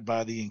inspired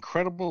by the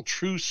incredible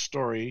true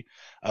story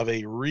of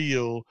a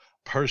real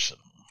person.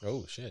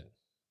 Oh, shit.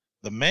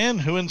 The man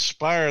who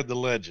inspired the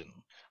legend,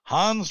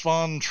 Hans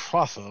von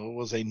Trotha,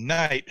 was a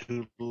knight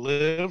who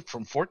lived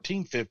from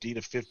 1450 to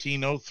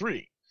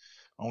 1503.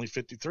 Only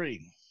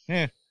 53.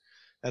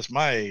 That's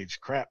my age.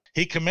 Crap.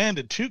 He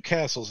commanded 2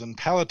 castles in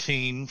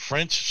Palatine,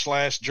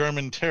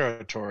 French/German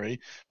territory,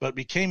 but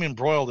became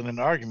embroiled in an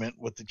argument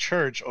with the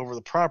church over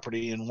the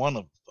property in one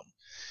of them.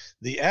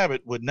 The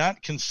abbot would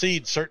not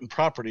concede certain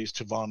properties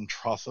to von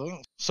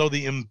Trotha, so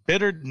the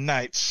embittered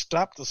knight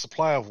stopped the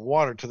supply of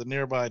water to the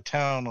nearby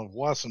town of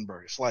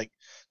Wassenberg.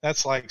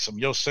 That's like some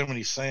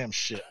Yosemite Sam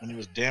shit when he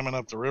was damming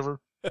up the river.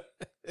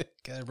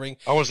 Gotta bring.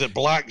 Or was it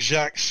Black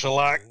Jacques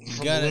Shellac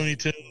from the Looney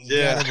Tunes?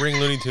 Yeah. Gotta bring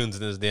Looney Tunes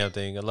in this damn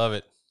thing. I love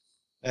it.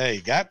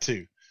 Hey, got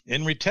to.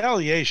 In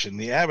retaliation,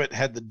 the abbot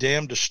had the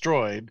dam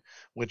destroyed,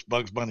 which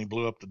Bugs Bunny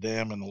blew up the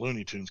dam in the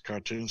Looney Tunes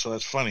cartoon, so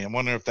that's funny. I'm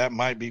wondering if that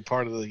might be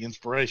part of the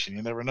inspiration.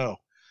 You never know.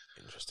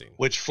 Interesting.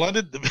 Which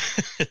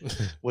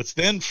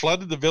then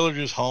flooded the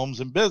villagers' homes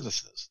and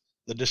businesses.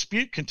 The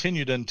dispute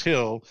continued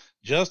until,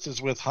 just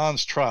as with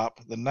Hans Trop,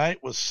 the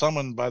knight was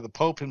summoned by the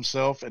Pope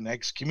himself and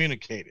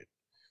excommunicated.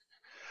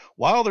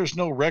 While there's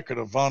no record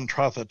of von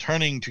Trotha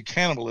turning to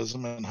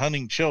cannibalism and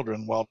hunting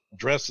children while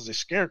dressed as a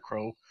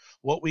scarecrow,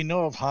 what we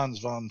know of Hans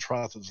von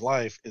Trotha's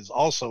life is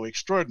also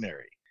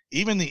extraordinary.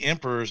 Even the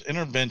emperor's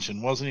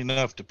intervention wasn't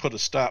enough to put a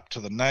stop to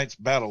the knight's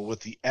battle with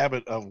the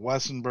abbot of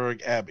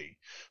Wassenberg Abbey,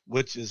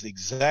 which is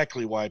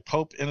exactly why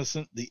Pope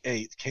Innocent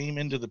VIII came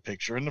into the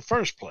picture in the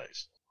first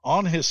place.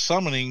 On his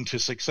summoning to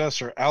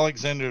successor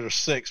Alexander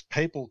VI's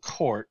papal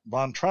court,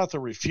 von Trotha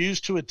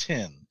refused to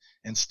attend.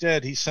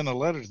 Instead, he sent a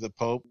letter to the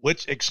Pope,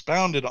 which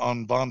expounded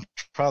on von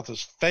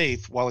Trotha's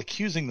faith while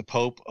accusing the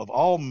Pope of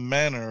all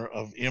manner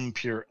of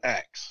impure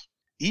acts.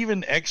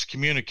 even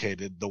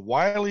excommunicated, the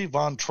wily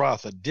von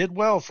Trotha did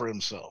well for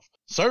himself.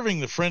 Serving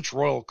the French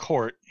royal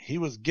court, he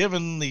was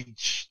given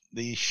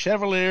the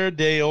Chevalier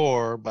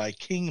d'Or by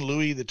King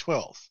Louis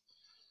XII.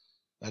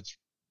 That's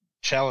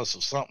chalice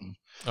of something.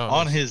 Oh,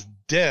 On nice. his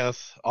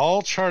death,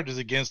 all charges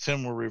against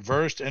him were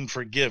reversed and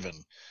forgiven.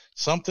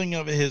 Something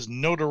of his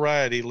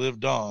notoriety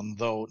lived on,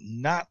 though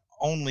not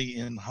only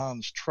in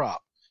Hans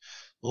Trapp.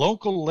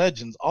 Local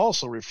legends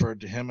also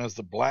referred to him as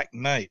the Black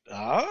Knight.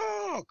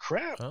 Oh,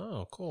 crap.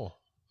 Oh, cool.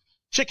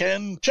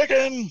 Chicken,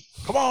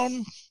 come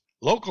on.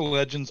 Local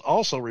legends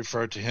also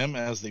referred to him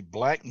as the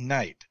Black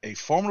Knight, a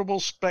formidable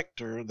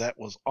specter that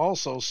was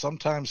also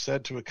sometimes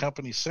said to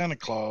accompany Santa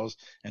Claus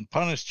and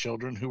punish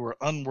children who were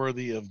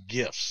unworthy of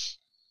gifts.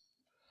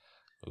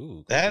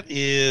 Ooh, That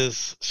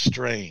is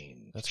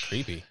strange. that's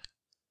creepy.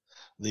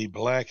 The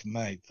Black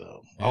Knight,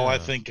 though. All I Yeah.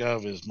 think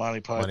of is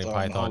Monty Python,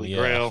 Monty Python, Holy yeah.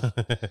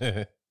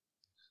 Grail.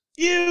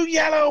 You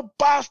yellow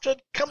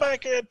bastard, come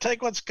back here and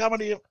take what's coming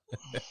to you.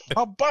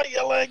 I'll bite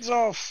your legs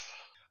off.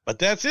 But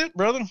that's it,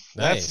 brother. That's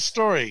the Nice.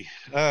 story.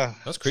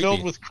 That's creepy.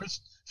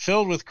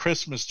 Filled with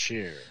Christmas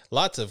cheer.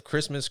 Lots of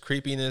Christmas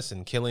creepiness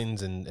and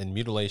killings and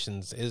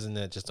mutilations. Isn't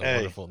that just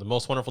the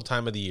most wonderful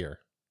time of the year?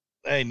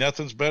 Hey,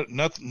 nothing's better.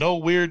 No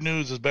weird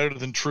news is better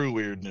than true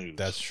weird news.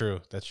 That's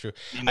true. That's true.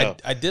 You know.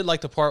 I did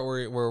like the part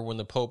where when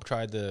the Pope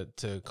tried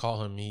to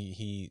call him,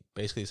 he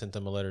basically sent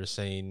them a letter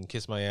saying,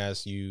 "Kiss my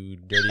ass, you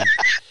dirty,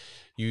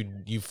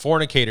 you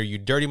fornicator, you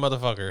dirty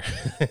motherfucker."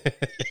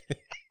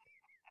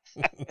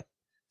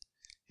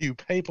 You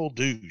papal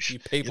douche. You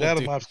papal Get out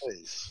douche. of my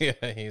face.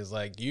 Yeah, he's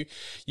like,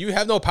 you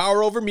have no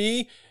power over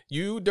me,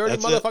 you dirty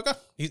That's it. motherfucker.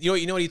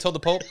 You know what he told the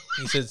Pope?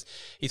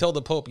 He told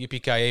the Pope,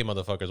 "Yippee-ki-yay,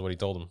 motherfucker," is what he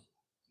told him.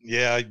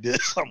 Yeah, I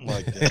did something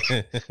like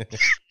that.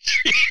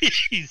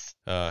 Jeez.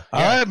 Yeah. All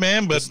right,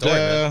 man. But story,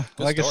 man.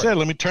 Good like story. I said,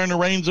 let me turn the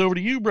reins over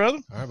to you, brother.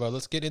 All right, well,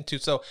 let's get into.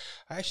 So,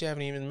 I actually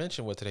haven't even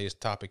mentioned what today's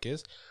topic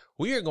is.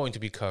 We are going to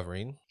be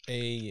covering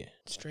a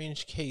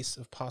strange case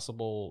of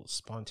possible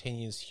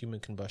spontaneous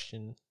human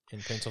combustion in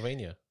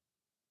Pennsylvania.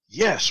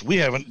 Yes, we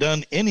haven't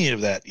done any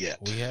of that yet.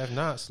 We have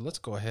not, so let's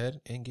go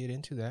ahead and get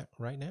into that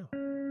right now.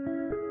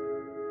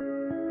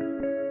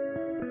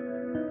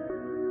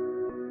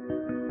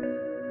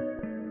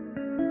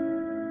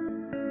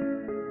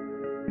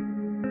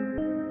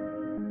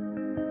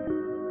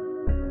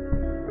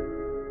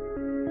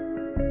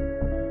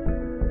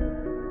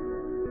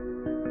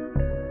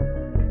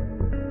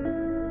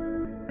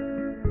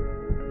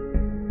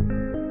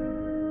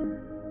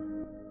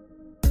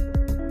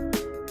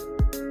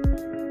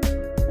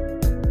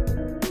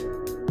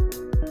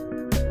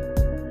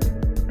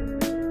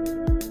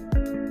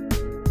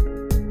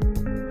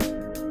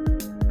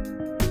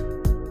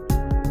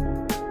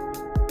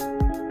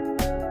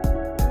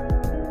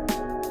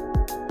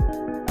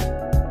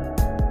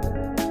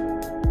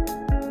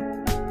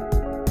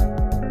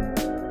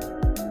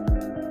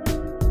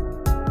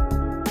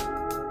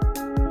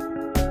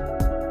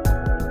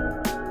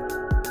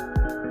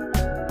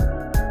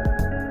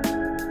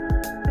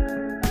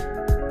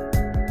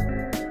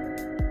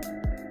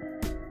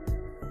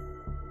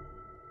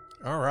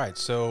 All right,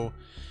 so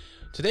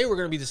today we're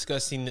going to be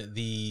discussing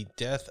the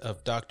death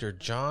of Dr.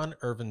 John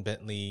Irvin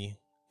Bentley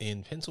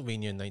in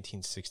Pennsylvania in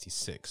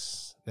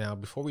 1966. Now,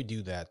 before we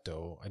do that,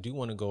 though, I do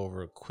want to go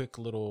over a quick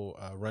little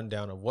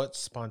rundown of what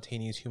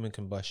spontaneous human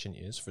combustion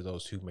is for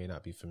those who may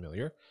not be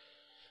familiar.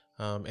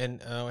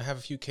 And I have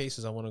a few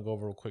cases I want to go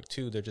over real quick,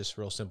 too. They're just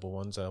real simple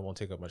ones. I won't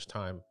take up much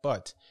time.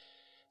 But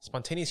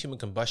spontaneous human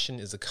combustion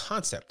is the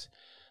concept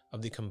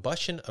of the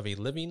combustion of a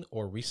living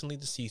or recently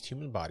deceased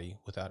human body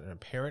without an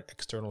apparent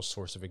external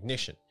source of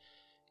ignition.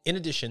 In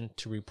addition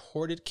to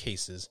reported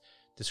cases,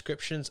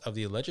 descriptions of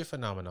the alleged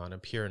phenomenon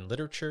appear in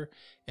literature,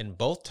 and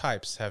both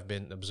types have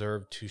been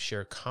observed to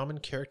share common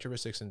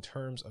characteristics in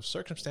terms of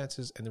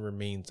circumstances and the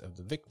remains of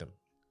the victim.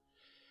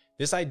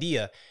 This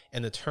idea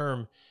and the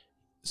term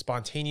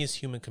spontaneous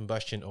human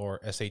combustion, or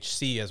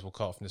SHC as we'll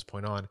call it from this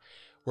point on,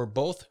 were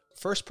both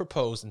first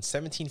proposed in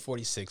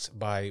 1746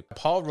 by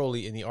Paul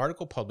Rowley in the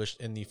article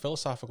published in the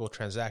Philosophical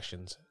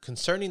Transactions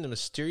concerning the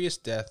mysterious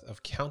death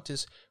of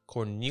Countess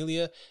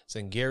Cornelia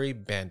Zangari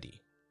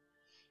Bandy.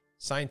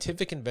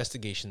 Scientific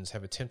investigations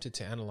have attempted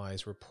to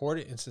analyze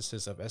reported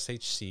instances of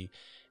SHC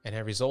and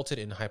have resulted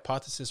in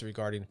hypotheses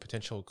regarding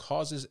potential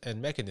causes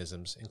and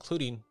mechanisms,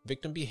 including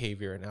victim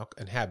behavior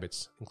and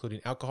habits,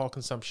 including alcohol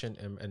consumption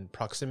and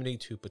proximity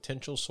to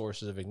potential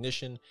sources of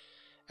ignition,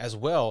 as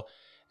well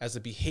as the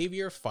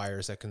behavior of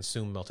fires that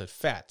consume melted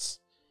fats.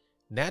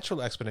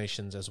 Natural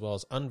explanations, as well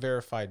as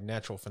unverified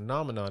natural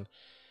phenomenon,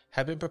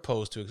 have been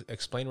proposed to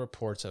explain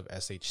reports of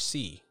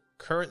SHC.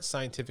 Current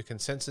scientific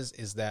consensus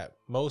is that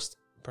most,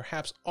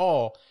 perhaps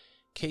all,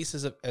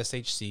 cases of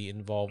SHC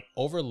involve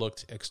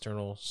overlooked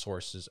external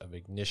sources of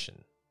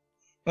ignition.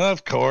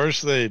 Of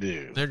course they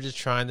do. They're just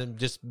trying to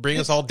just bring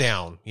us all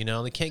down. You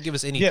know, they can't give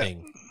us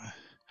anything. Yeah.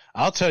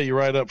 I'll tell you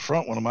right up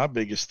front, one of my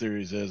biggest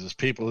theories is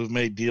people who've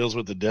made deals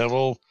with the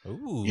devil,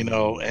 Ooh. you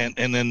know,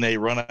 and then they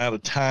run out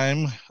of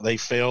time, they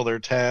fail their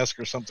task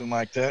or something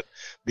like that,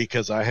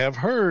 because I have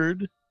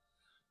heard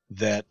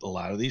that a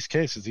lot of these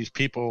cases, these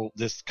people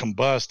just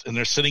combust and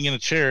they're sitting in a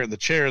chair and the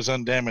chair is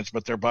undamaged,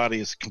 but their body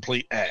is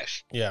complete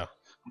ash. Yeah.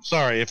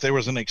 Sorry, if there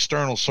was an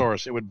external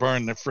source, it would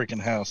burn their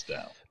freaking house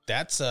down.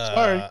 That's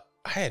Sorry.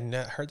 I had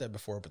not heard that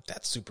before, but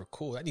that's super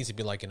cool. That needs to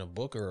be like in a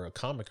book or a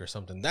comic or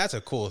something. That's a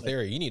cool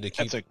theory. You need to keep.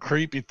 That's a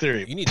creepy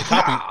theory. You need to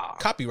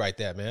copyright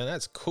that, man.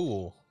 That's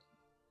cool.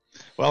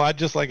 Well,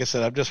 like I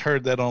said, I've just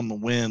heard that on the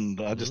wind.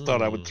 I just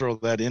thought I would throw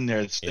that in there.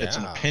 It's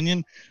an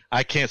opinion.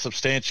 I can't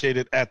substantiate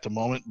it at the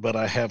moment, but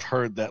I have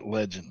heard that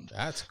legend.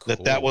 That's cool.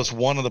 That was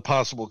one of the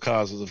possible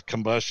causes of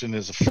combustion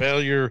is a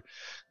failure.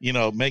 You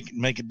know, make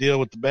a deal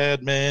with the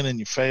bad man and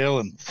you fail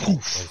and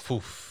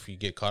poof, you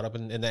get caught up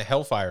in that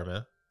hellfire,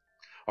 man.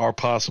 Or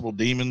possible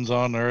demons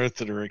on earth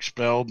that are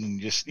expelled and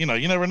just, you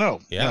never know.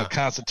 Yeah. You know,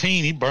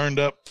 Constantine, he burned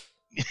up.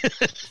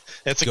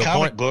 It's a Good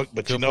comic point. book,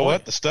 but Good you know point.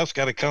 what? The stuff's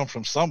got to come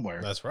from somewhere.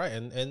 That's right.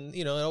 And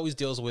it always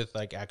deals with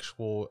like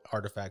actual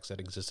artifacts that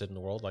existed in the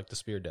world, like the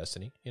Spear of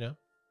Destiny,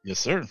 Yes,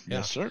 sir. Yeah.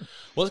 Yes, sir.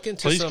 Well, let's get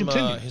into Please some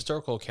continue.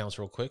 historical accounts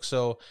real quick.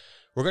 So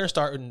we're going to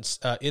start in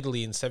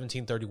Italy in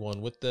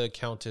 1731 with the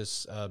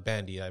Countess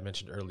Bandi I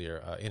mentioned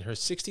earlier. In her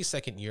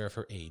 62nd year of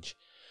her age,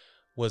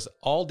 was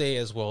all day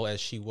as well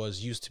as she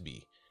was used to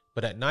be,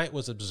 but at night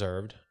was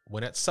observed,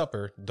 when at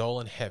supper, dull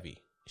and heavy.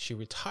 She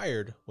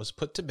retired, was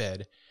put to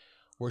bed,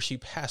 where she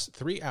passed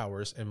 3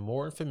 hours and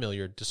more in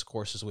familiar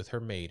discourses with her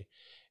maid,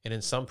 and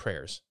in some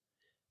prayers.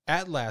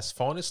 At last,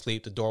 falling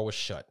asleep, the door was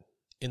shut.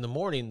 In the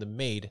morning, the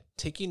maid,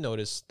 taking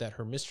notice that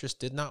her mistress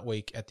did not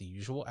wake at the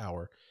usual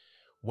hour,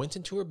 went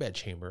into her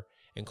bedchamber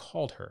and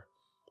called her.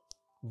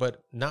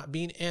 But not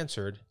being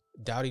answered,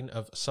 doubting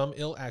of some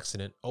ill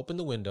accident, opened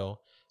the window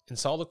and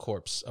saw the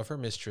corpse of her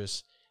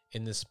mistress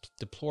in this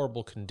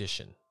deplorable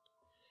condition.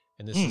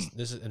 And this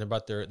is and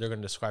about they're going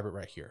to describe it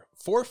right here.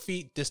 4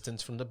 feet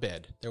distance from the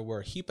bed, there were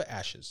a heap of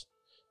ashes,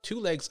 2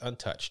 legs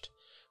untouched,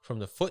 from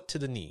the foot to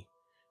the knee,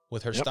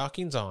 with her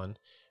stockings on.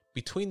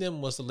 Between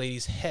them was the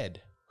lady's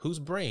head, whose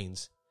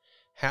brains,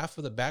 half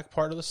of the back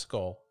part of the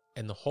skull,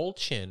 and the whole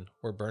chin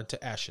were burnt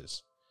to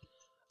ashes,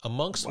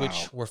 amongst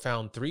which were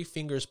found 3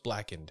 fingers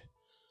blackened.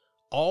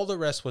 All the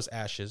rest was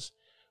ashes,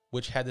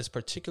 which had this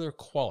particular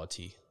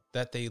quality,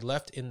 that they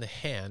left in the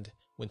hand,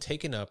 when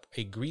taken up,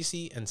 a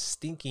greasy and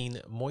stinking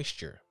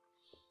moisture.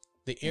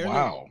 The air,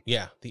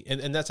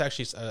 and that's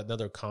actually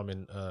another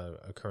common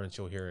occurrence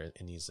you'll hear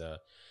in these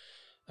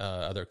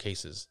other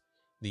cases.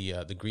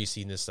 The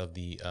greasiness of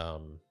the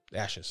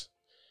ashes.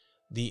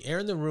 The air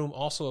in the room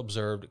also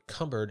observed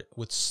cumbered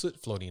with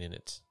soot floating in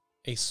it.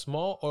 A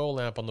small oil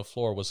lamp on the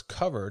floor was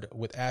covered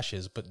with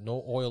ashes, but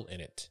no oil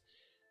in it.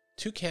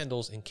 2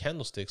 candles and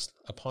candlesticks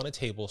upon a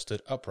table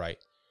stood upright.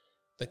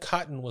 The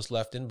cotton was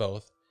left in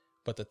both,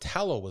 but the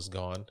tallow was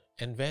gone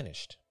and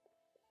vanished.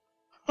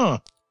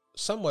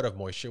 Somewhat of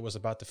moisture was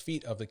about the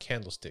feet of the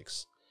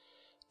candlesticks.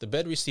 The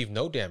bed received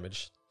no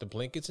damage. The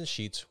blankets and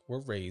sheets were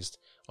raised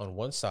on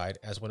one side,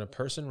 as when a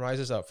person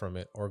rises up from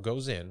it or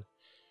goes in.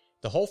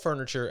 The whole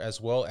furniture,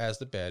 as well as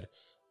the bed,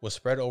 was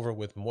spread over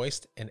with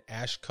moist and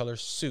ash-colored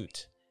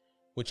soot,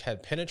 which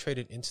had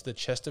penetrated into the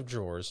chest of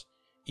drawers,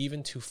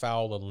 even to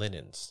foul the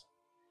linens.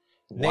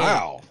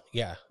 Wow.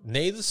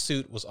 Nay, the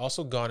soot was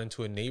also gone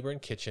into a neighboring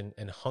kitchen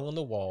and hung on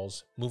the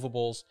walls,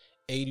 movables,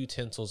 aid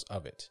utensils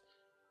of it.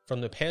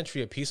 From the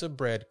pantry, a piece of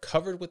bread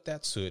covered with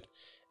that soot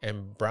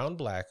and brown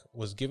black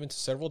was given to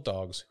several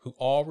dogs, who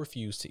all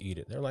refused to eat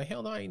it. They're like,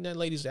 hell no, I ain't that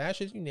lady's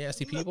ashes, you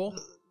nasty people.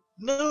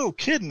 No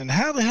kidding. And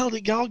how the hell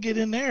did y'all get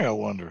in there, I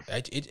wonder?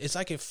 It's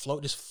like it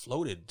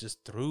floated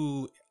just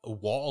through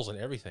walls and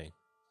everything.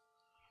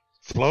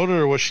 Floated,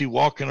 or was she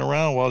walking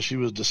around while she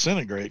was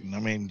disintegrating? I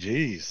mean,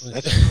 geez,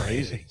 that's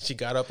crazy. She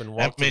got up and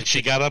walked. I mean,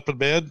 she got up in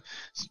bed,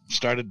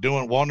 started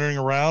wandering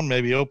around,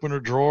 maybe opened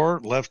her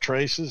drawer, left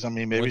traces. I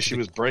mean, maybe she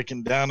was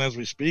breaking down as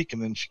we speak,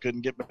 and then she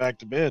couldn't get back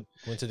to bed.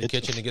 Went to the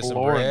kitchen to get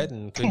some bread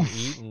and couldn't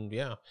eat, and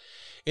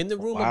In the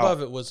room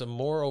above it was a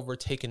moreover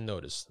taken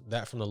notice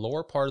that from the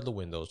lower part of the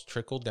windows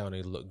trickled down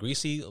a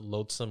greasy,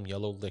 loathsome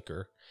yellow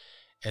liquor,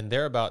 and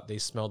thereabout they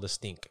smelled a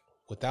stink,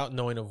 without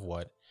knowing of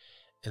what,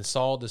 and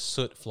saw the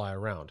soot fly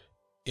around.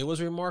 It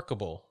was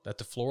remarkable that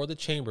the floor of the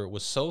chamber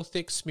was so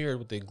thick smeared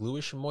with a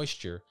gluish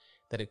moisture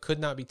that it could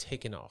not be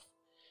taken off,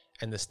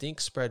 and the stink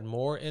spread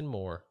more and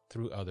more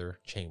through other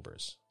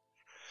chambers.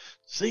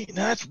 See,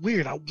 now that's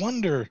weird. I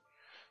wonder,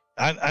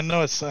 I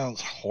know it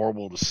sounds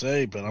horrible to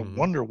say, but I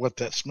wonder what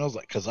that smells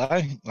like, because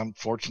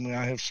unfortunately,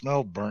 I have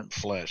smelled burnt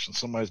flesh, and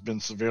somebody's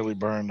been severely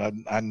burned.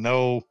 I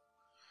know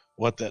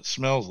what that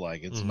smells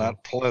like. It's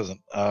not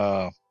pleasant.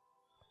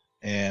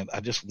 And I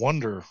just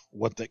wonder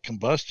what that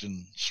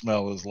combustion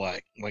smell is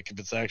like if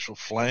it's actual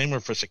flame or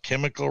if it's a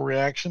chemical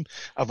reaction.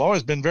 I've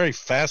always been very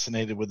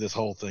fascinated with this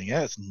whole thing.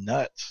 Yeah, it's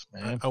nuts,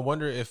 man. I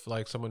wonder if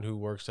someone who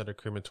works at a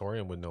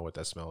crematorium would know what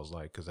that smells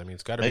like, because I mean,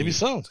 it's got to maybe be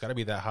so. It's got to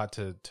be that hot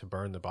to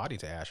burn the body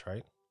to ash,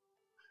 right?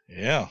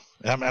 Yeah,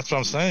 that's what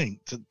I'm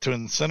saying. To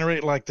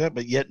incinerate like that,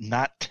 but yet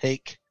not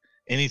take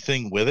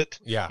anything with it.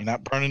 Yeah, you're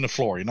not burning the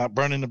floor, you're not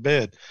burning the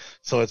bed,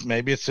 so it's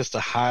just a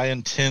high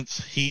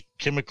intense heat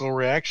chemical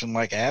reaction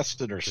like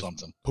acid or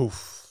something.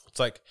 Poof, It's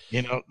like,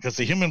 because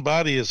the human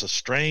body is a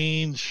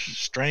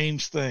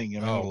strange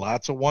thing.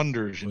 Lots of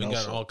wonders. We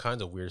got all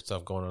kinds of weird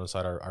stuff going on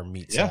inside our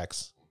meat Yeah.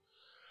 sacks.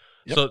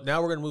 Yep. So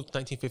now we're going to move to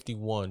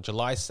 1951,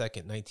 July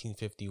 2nd,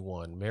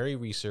 1951. Mary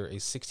Reeser, a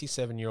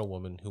 67-year-old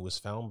woman who was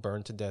found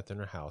burned to death in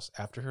her house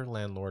after her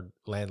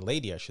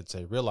landlady,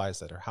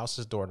 realized that her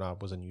house's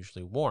doorknob was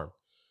unusually warm.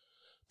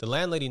 The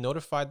landlady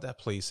notified the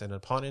police, and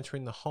upon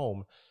entering the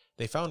home,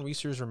 they found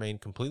Reeser's remain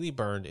completely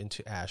burned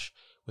into ash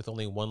with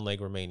only one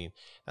leg remaining.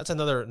 That's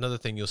another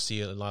thing you'll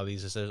see in a lot of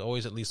these is there's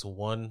always at least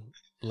one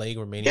leg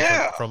remaining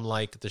from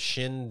like the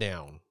shin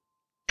down.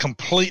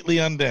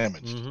 Completely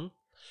undamaged. Mm-hmm.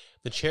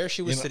 The chair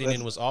she was sitting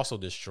in was also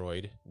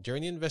destroyed.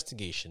 During the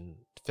investigation,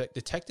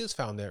 detectives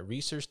found that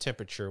Reeser's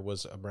temperature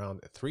was around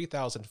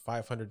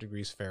 3,500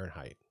 degrees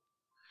Fahrenheit.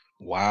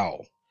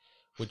 Wow.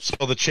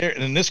 So the chair,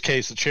 in this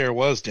case, the chair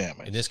was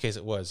damaged. In this case,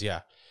 it was,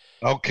 yeah.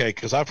 Okay,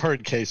 because I've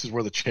heard cases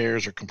where the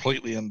chairs are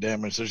completely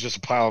undamaged. There's just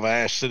a pile of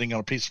ash sitting on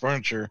a piece of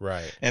furniture,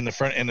 right? And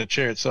the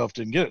chair itself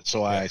didn't get it.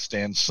 So I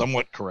stand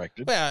somewhat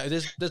corrected. Yeah,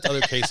 there's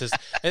other cases,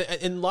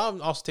 and a lot of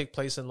them also take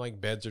place in like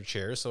beds or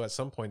chairs. So at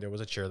some point there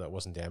was a chair that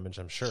wasn't damaged,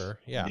 I'm sure.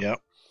 Yeah.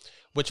 Yep.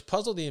 Which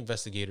puzzled the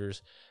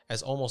investigators,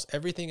 as almost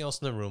everything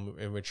else in the room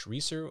in which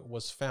Reeser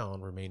was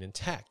found remained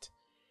intact.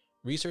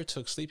 Reeser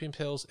took sleeping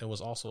pills and was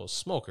also a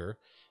smoker.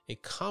 A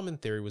common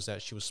theory was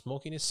that she was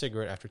smoking a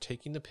cigarette after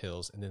taking the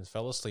pills and then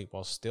fell asleep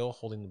while still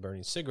holding the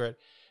burning cigarette,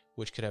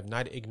 which could have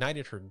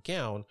ignited her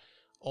gown,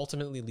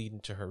 ultimately leading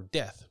to her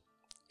death.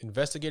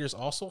 Investigators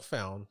also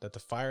found that the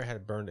fire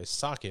had burned a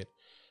socket,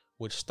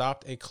 which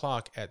stopped a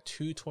clock at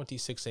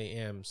 2:26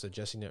 a.m.,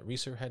 suggesting that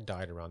Reeser had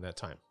died around that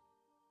time.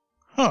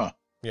 Huh.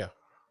 Yeah.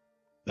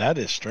 That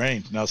is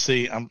strange. Now,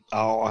 see,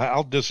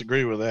 I'll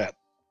disagree with that.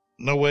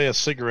 No way a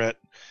cigarette.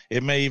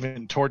 It may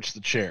even torch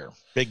the chair.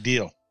 Big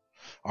deal.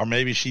 Or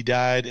maybe she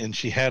died and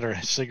she had her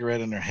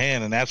cigarette in her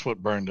hand, and that's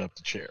what burned up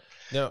the chair.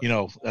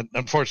 No.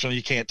 Unfortunately,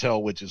 you can't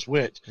tell which is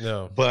which.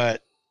 No.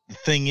 But the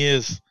thing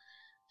is,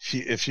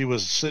 if she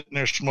was sitting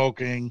there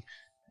smoking,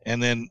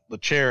 and then the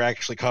chair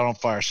actually caught on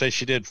fire. Say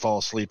she did fall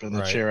asleep, and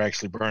the chair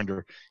actually burned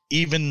her.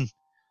 Even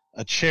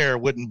a chair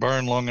wouldn't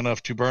burn long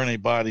enough to burn a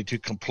body to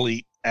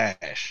complete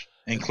ash,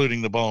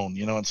 including the bone,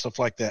 and stuff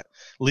like that,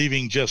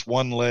 leaving just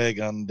one leg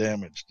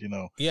undamaged,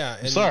 Yeah.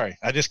 I'm sorry.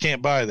 I just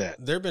can't buy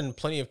that. There have been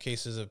plenty of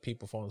cases of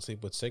people falling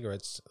asleep with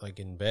cigarettes, like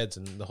in beds,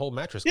 and the whole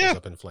mattress goes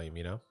up in flame,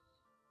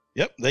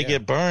 Yep. They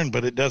get burned,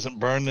 but it doesn't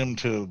burn them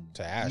to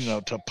ash,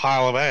 to a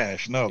pile of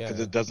ash. No, because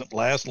it doesn't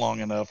last long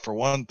enough for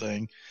one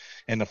thing.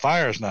 And the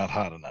fire's not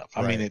hot enough.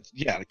 I mean, it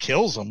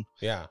kills them.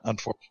 Yeah.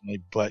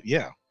 Unfortunately. But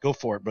yeah, go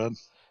for it, bud.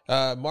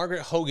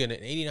 Margaret Hogan, an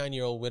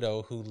 89-year-old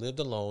widow who lived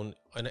alone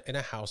in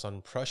a house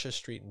on Prussia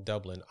Street in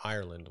Dublin,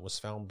 Ireland, was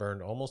found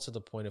burned almost to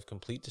the point of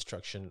complete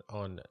destruction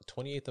on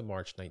 28th of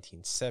March,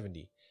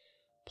 1970.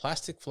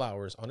 Plastic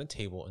flowers on a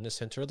table in the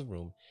center of the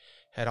room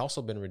had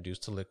also been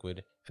reduced to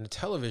liquid, and a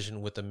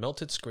television with a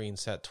melted screen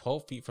sat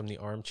 12 feet from the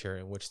armchair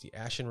in which the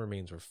ashen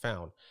remains were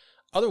found.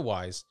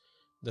 Otherwise,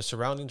 the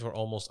surroundings were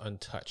almost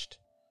untouched.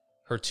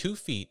 Her 2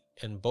 feet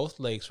and both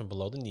legs from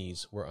below the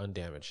knees were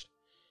undamaged.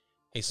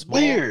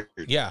 Weird.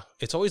 Yeah,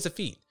 it's always the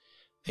feet.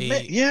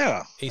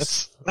 A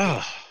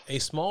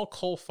small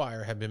coal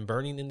fire had been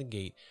burning in the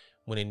gate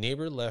when a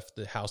neighbor left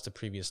the house the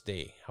previous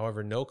day.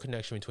 However, no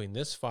connection between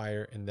this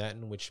fire and that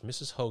in which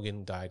Mrs.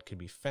 Hogan died could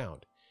be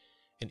found.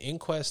 An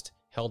inquest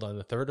held on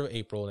the 3rd of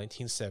April,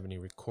 1970,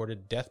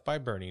 recorded death by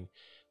burning,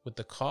 with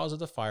the cause of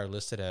the fire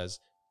listed as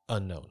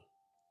unknown.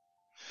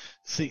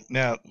 See,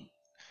 now,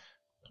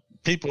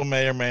 people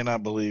may or may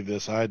not believe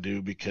this. I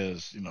do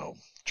because,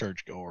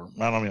 churchgoer.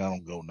 I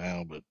don't go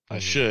now, but I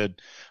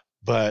should.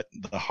 But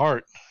the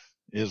heart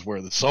is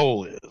where the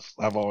soul is.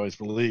 I've always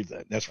believed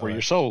that. That's where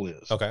your soul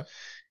is. Okay.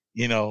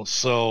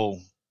 So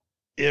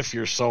if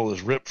your soul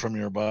is ripped from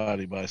your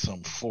body by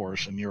some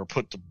force and you're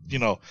put to,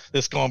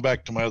 this going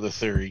back to my other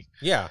theory.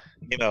 Yeah.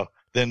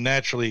 Then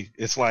naturally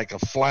it's like a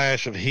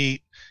flash of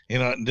heat.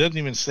 It doesn't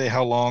even say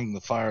how long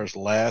the fires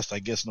last. I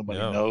guess nobody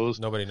knows.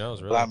 Nobody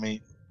knows,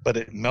 really. But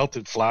it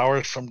melted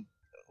flowers from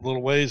a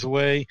little ways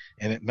away,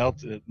 and it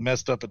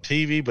messed up a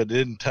TV, but it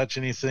didn't touch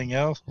anything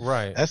else.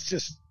 Right. That's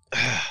just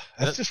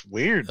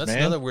weird, That's man.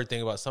 Another weird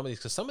thing about some of these,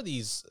 because some of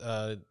these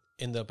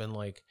end up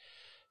in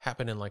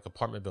happen in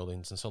apartment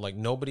buildings, and so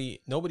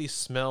nobody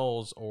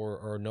smells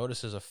or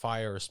notices a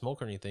fire or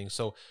smoke or anything.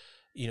 So,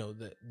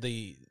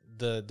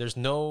 there's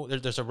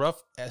a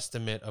rough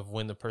estimate of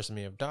when the person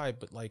may have died,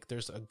 but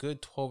there's a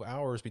good 12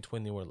 hours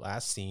between they were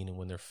last seen and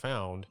when they're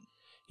found.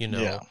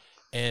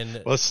 And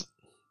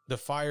the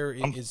fire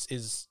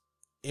is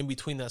in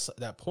between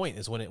that point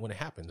is when it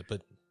happens,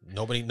 but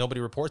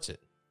nobody reports it.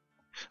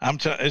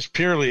 It's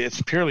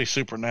purely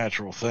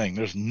supernatural thing.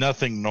 There's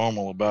nothing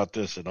normal about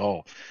this at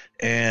all.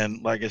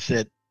 And like I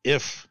said,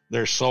 if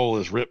their soul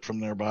is ripped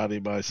from their body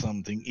by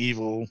something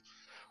evil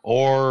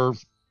or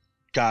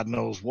God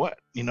knows what,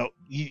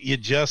 you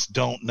just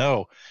don't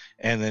know.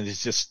 And then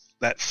it's just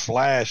that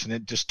flash and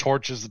it just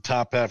torches the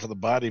top half of the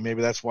body.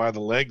 Maybe that's why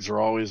the legs are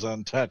always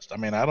untouched. I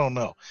mean, I don't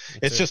know.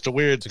 It's just a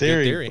weird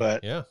theory,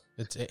 but yeah,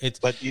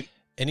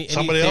 Any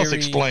somebody else theory-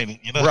 explain it,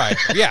 you know? Right.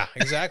 Yeah,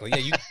 exactly. Yeah,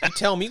 you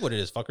tell me what it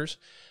is, fuckers.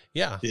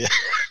 Yeah. Yeah.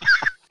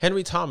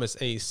 Henry Thomas,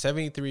 a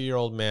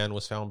 73-year-old man,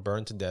 was found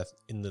burned to death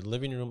in the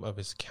living room of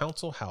his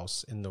council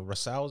house in the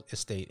Rossall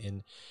estate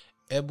in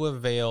Ebwa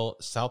Vale,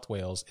 South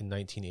Wales in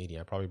 1980.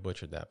 I probably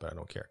butchered that, but I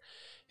don't care.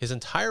 His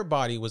entire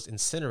body was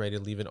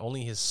incinerated, leaving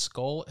only his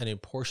skull and a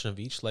portion of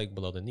each leg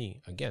below the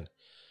knee. Again.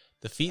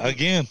 The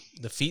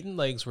feet and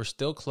legs were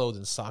still clothed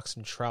in socks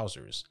and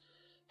trousers.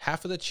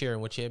 Half of the chair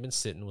in which he had been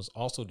sitting was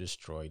also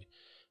destroyed.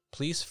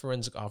 Police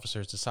forensic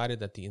officers decided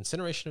that the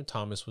incineration of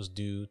Thomas was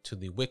due to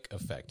the wick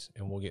effect,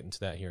 and we'll get into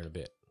that here in a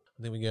bit.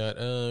 I think we got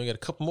a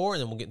couple more,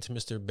 and then we'll get into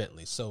Mr.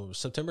 Bentley. So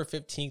September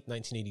 15th,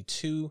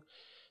 1982,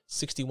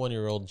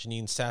 61-year-old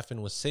Janine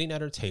Saffin was sitting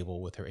at her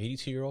table with her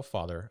 82-year-old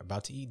father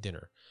about to eat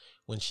dinner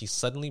when she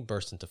suddenly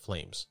burst into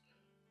flames.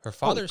 Her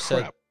father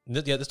said,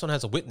 yeah, this one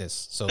has a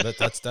witness, so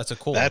that's a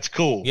cool That's one.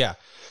 cool. Yeah.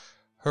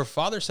 Her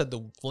father said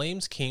the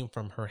flames came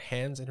from her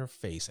hands and her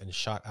face and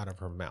shot out of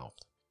her mouth.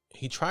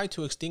 He tried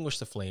to extinguish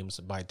the flames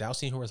by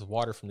dousing her with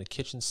water from the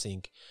kitchen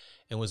sink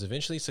and was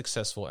eventually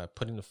successful at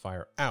putting the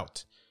fire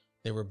out.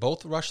 They were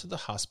both rushed to the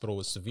hospital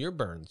with severe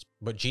burns,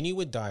 but Jeannie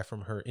would die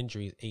from her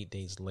injuries 8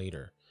 days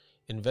later.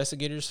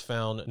 Investigators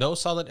found no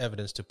solid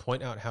evidence to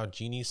point out how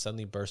Jeannie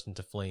suddenly burst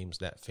into flames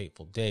that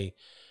fateful day.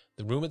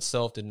 The room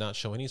itself did not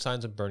show any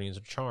signs of burnings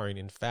or charring.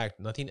 In fact,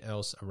 nothing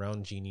else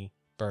around Jeannie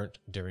burnt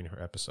during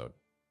her episode.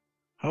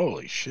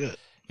 Holy shit.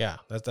 Yeah,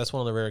 that's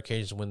one of the rare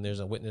occasions when there's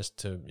a witness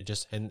to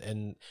just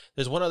and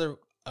there's one other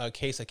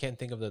case, I can't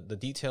think of the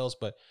details,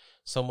 but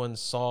someone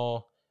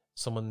saw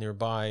someone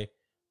nearby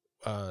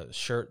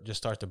shirt just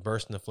start to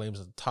burst into flames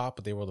at the top,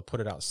 but they were able to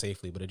put it out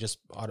safely. But it just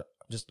out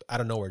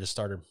of nowhere just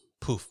started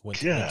went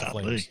to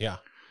flames. Yeah.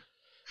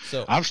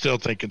 So I'm still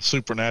thinking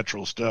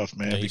supernatural stuff,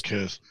 man,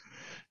 because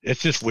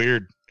it's just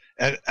weird,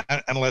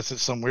 unless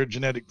it's some weird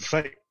genetic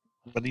defect.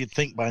 But you'd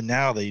think by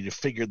now they'd have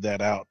figured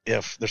that out.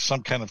 If there's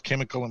some kind of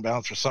chemical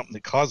imbalance or something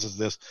that causes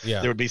this,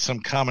 there would be some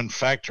common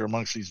factor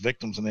amongst these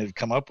victims, and they'd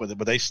come up with it.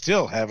 But they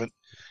still haven't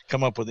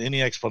come up with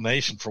any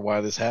explanation for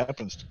why this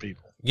happens to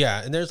people.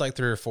 Yeah, and there's like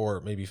 3 or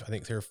 4, maybe I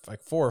think there are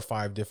like 4 or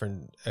 5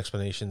 different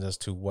explanations as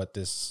to what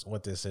this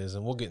is,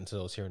 and we'll get into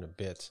those here in a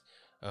bit.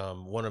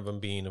 One of them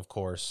being, of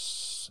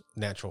course,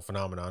 natural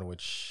phenomenon,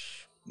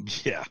 which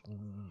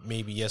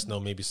maybe yes, no,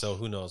 maybe so.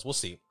 Who knows? We'll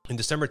see. In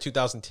December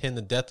 2010,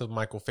 the death of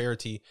Michael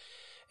Faherty,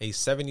 a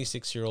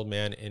 76-year-old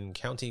man in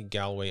County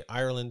Galway,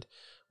 Ireland,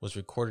 was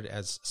recorded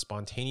as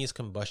spontaneous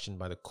combustion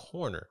by the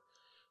coroner.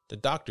 The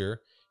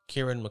doctor,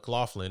 Kieran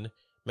McLaughlin,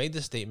 made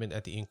the statement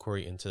at the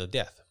inquiry into the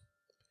death.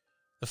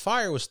 The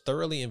fire was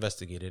thoroughly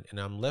investigated,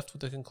 and I'm left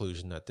with the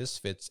conclusion that this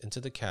fits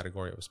into the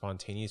category of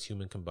spontaneous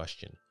human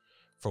combustion,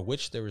 for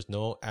which there is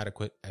no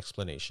adequate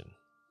explanation.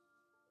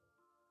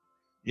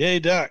 Yay,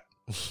 Doc.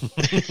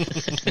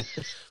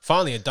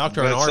 Finally, a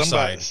doctor on our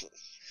side.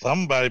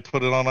 Somebody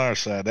put it on our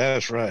side.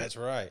 That's right. That's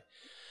right.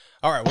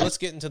 All right. Well, let's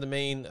get into the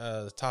main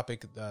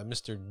topic.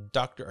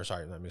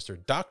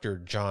 Dr.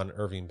 John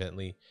Irving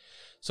Bentley.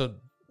 So,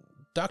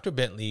 Dr.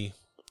 Bentley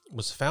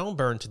was found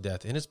burned to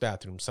death in his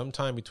bathroom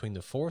sometime between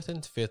the 4th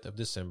and 5th of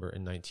December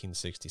in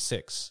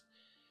 1966.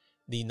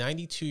 The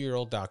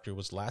 92-year-old doctor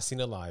was last seen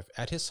alive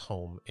at his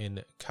home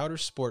in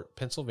Coudersport,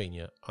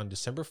 Pennsylvania on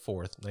December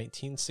 4th,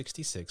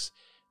 1966,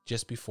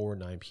 just before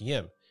 9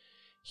 p.m.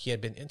 He had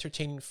been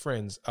entertaining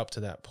friends up to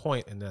that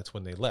point, and that's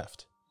when they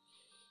left.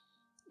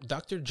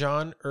 Dr.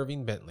 John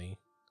Irving Bentley,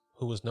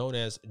 who was known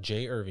as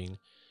J. Irving,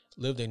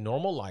 lived a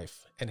normal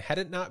life, and had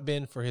it not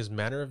been for his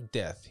manner of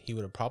death, he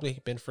would have probably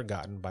been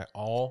forgotten by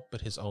all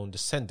but his own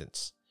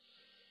descendants.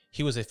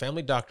 He was a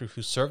family doctor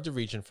who served the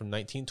region from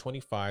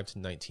 1925 to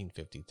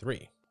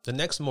 1953. The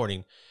next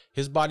morning,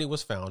 his body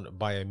was found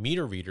by a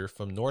meter reader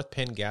from North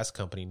Penn Gas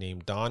Company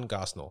named Don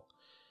Gosnell.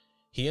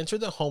 He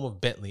entered the home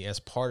of Bentley as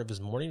part of his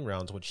morning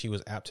rounds, which he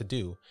was apt to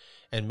do,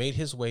 and made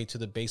his way to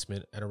the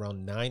basement at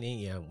around 9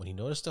 a.m. when he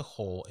noticed a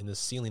hole in the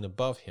ceiling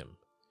above him.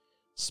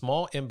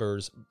 Small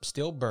embers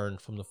still burned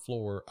from the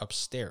floor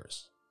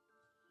upstairs.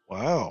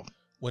 Wow.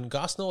 When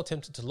Gosnell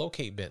attempted to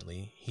locate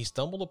Bentley, he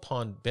stumbled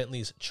upon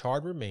Bentley's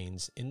charred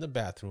remains in the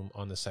bathroom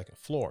on the second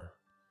floor.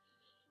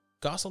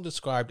 Gosnell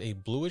described a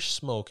bluish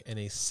smoke and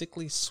a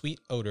sickly sweet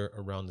odor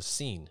around the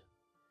scene.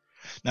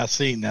 Now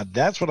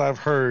that's what I've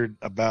heard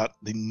about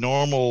the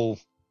normal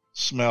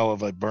smell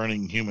of a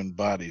burning human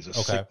body is a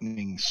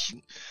sickening,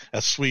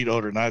 a sweet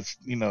odor. And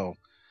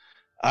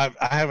I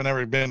haven't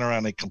ever been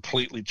around a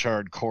completely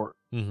charred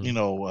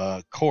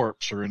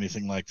corpse or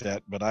anything like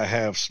that, but I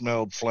have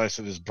smelled flesh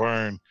that is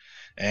burned,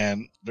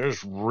 and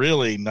there's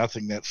really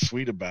nothing that's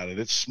sweet about it.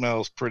 It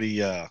smells pretty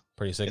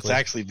sickly. It's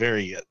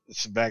actually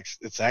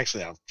it's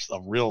actually a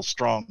real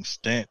strong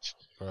stench.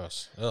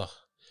 Gross. Ugh.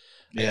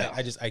 Yeah,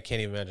 I can't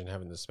even imagine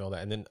having to smell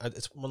that. And then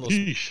it's one of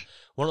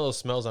those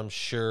smells I'm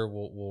sure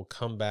will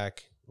come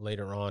back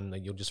later on.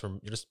 Like you're just one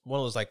of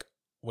those, like,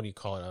 what do you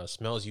call it?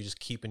 Smells you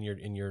just keep in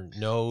your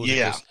nose.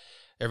 Yeah.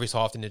 Every so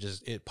often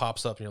it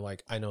pops up and you're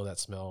like, I know that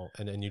smell,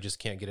 and then you just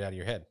can't get it out of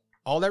your head.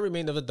 All that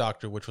remained of the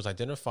doctor, which was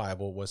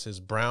identifiable, was his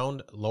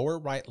browned lower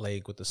right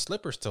leg with the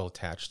slipper still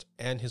attached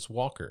and his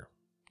walker.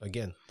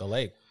 Again, the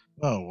leg.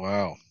 Oh,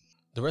 wow.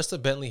 The rest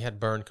of Bentley had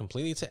burned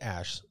completely to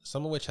ash,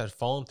 some of which had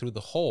fallen through the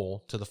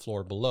hole to the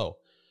floor below.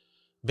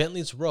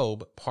 Bentley's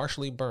robe,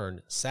 partially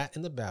burned, sat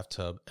in the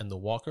bathtub, and the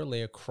walker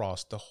lay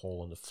across the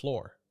hole in the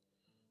floor.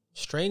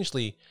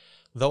 Strangely,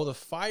 though the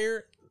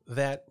fire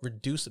that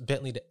reduced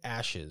Bentley to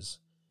ashes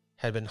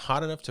had been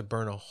hot enough to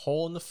burn a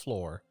hole in the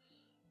floor,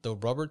 the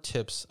rubber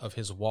tips of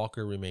his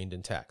walker remained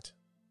intact.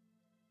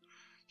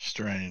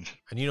 Strange.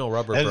 And you know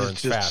rubber That burns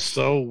is just fast.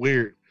 so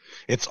weird.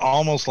 It's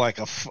almost like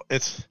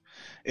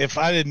if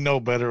I didn't know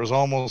better, it was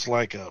almost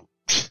like a,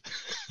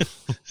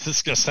 this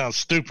is going to sound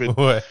stupid,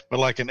 What? but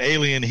like an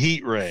alien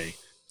heat ray,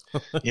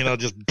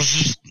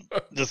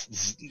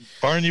 just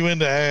burn you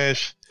into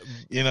ash,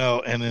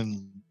 and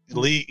then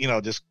leave,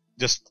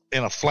 just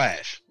in a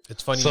flash.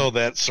 It's funny. So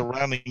that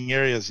surrounding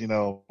areas,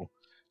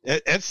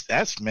 this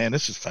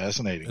is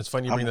fascinating. It's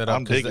funny you bring that up.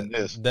 I'm digging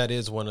this. That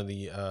is one of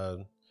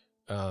the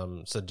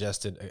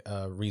suggested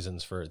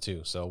reasons for it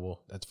too. So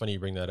that's funny you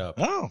bring that up.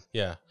 Oh,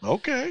 Yeah.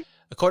 okay.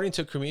 According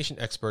to cremation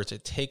experts,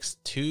 it takes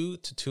 2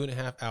 to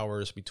 2.5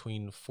 hours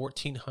between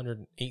 1400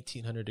 and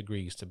 1800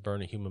 degrees to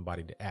burn a human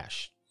body to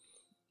ash.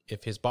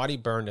 If his body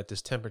burned at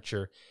this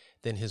temperature,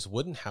 then his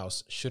wooden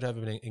house should have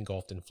been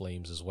engulfed in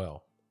flames as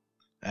well.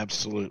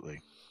 Absolutely.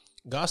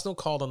 Gosnell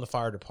called on the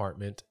fire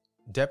department,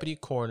 Deputy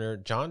Coroner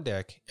John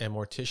Deck, and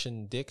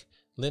mortician Dick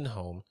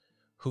Lindholm,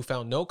 who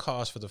found no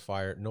cause for the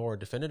fire nor a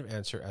definitive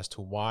answer as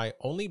to why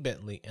only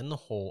Bentley and the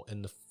hole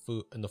in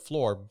the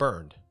floor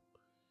burned.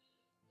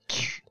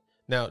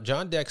 Now,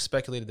 John Deck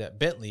speculated that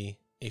Bentley,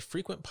 a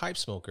frequent pipe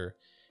smoker,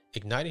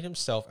 ignited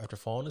himself after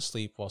falling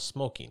asleep while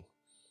smoking.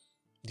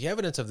 The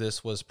evidence of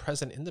this was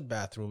present in the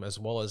bathroom as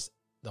well as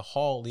the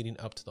hall leading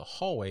up to the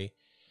hallway,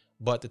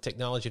 but the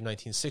technology of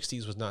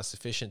 1960s was not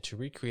sufficient to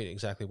recreate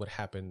exactly what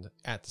happened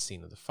at the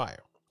scene of the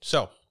fire.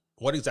 So,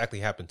 what exactly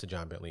happened to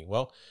John Bentley?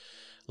 Well,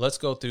 let's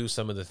go through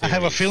some of the theories. I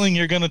have a feeling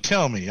you're going to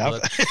tell me.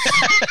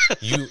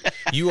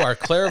 You are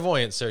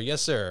clairvoyant, sir.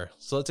 Yes, sir.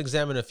 So let's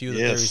examine a few of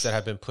the theories that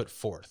have been put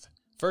forth.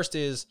 First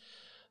is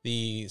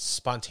the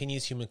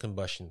spontaneous human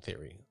combustion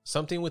theory.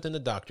 Something within the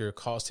doctor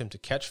caused him to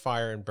catch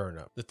fire and burn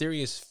up. The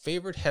theory is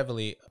favored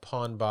heavily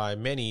upon by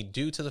many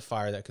due to the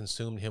fire that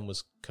consumed him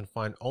was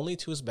confined only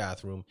to his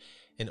bathroom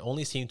and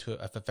only seemed to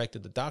have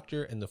affected the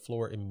doctor and the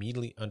floor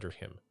immediately under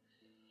him.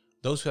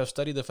 Those who have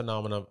studied the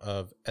phenomenon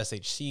of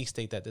SHC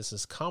state that this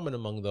is common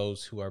among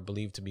those who are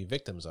believed to be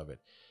victims of it.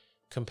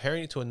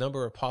 Comparing it to a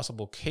number of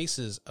possible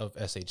cases of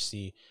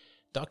SHC,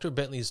 Dr.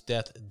 Bentley's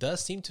death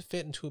does seem to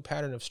fit into a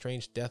pattern of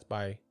strange death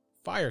by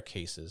fire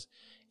cases.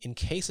 In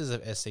cases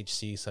of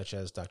SHC, such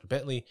as Dr.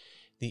 Bentley,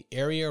 the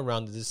area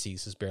around the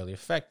deceased is barely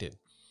affected.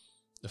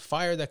 The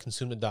fire that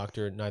consumed the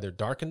doctor neither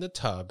darkened the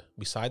tub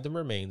beside the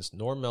remains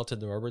nor melted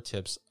the rubber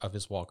tips of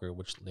his walker,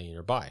 which lay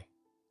nearby.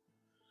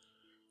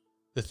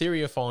 The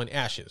theory of falling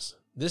ashes.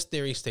 This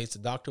theory states the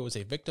doctor was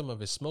a victim of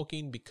his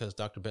smoking because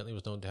Dr. Bentley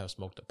was known to have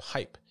smoked a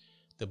pipe.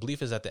 The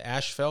belief is that the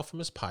ash fell from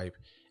his pipe,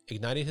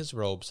 ignited his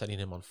robe, setting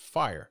him on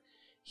fire.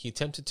 He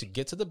attempted to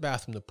get to the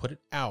bathroom to put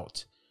it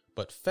out,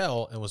 but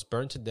fell and was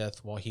burned to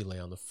death while he lay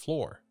on the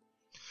floor.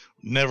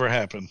 Never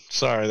happened.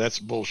 Sorry, that's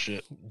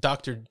bullshit.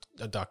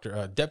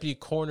 Deputy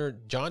Coroner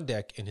John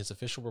Deck, in his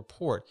official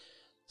report,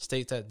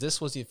 states that this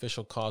was the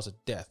official cause of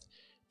death.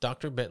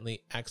 Dr.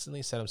 Bentley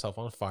accidentally set himself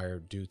on fire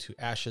due to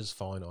ashes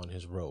falling on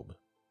his robe.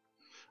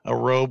 A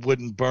robe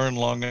wouldn't burn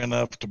long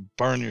enough to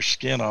burn your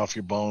skin off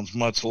your bones,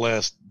 much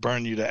less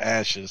burn you to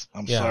ashes.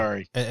 I'm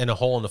sorry. And a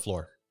hole in the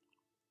floor.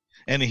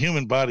 And the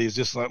human body is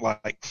just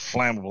like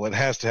flammable. It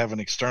has to have an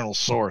external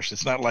source.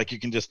 It's not like you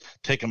can just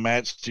take a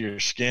match to your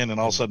skin and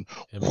all of a sudden,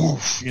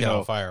 woof,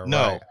 on fire.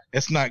 No, right.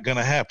 It's not going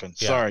to happen.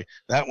 Yeah. Sorry.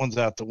 That one's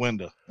out the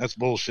window. That's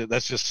bullshit.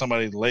 That's just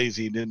somebody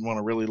lazy didn't want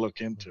to really look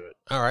into it.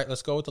 All right,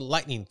 let's go with the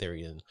lightning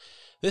theory then.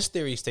 This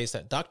theory states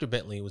that Dr.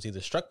 Bentley was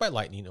either struck by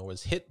lightning or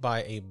was hit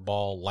by a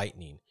ball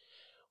lightning.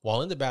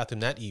 While in the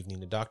bathroom that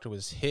evening, the doctor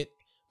was hit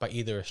by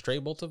either a stray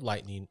bolt of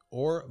lightning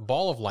or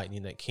ball of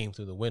lightning that came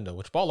through the window,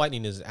 which ball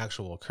lightning is an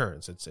actual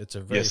occurrence. It's a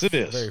very,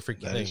 very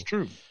freaky thing. That is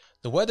true.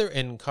 The weather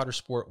in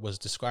Cottersport was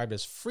described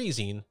as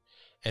freezing,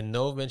 and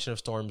no mention of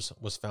storms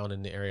was found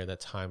in the area at the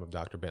time of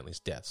Dr. Bentley's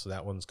death. So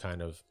that one's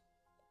kind of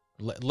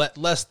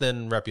less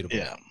than reputable.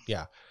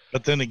 Yeah.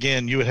 But then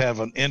again, you would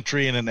have an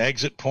entry and an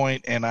exit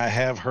point, and I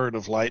have heard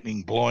of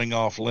lightning blowing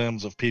off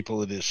limbs of people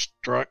that is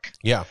struck.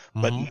 Yeah.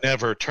 But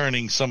never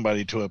turning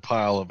somebody to a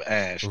pile of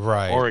ash.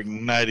 Right. Or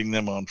igniting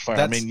them on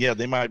fire.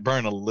 They might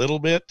burn a little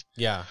bit.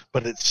 Yeah.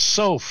 But it's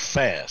so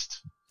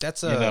fast. That's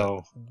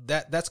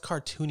that's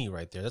cartoony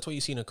right there. That's what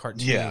you see in a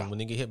cartoon. Yeah. When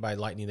they get hit by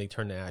lightning, they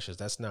turn to ashes.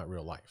 That's not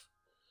real life.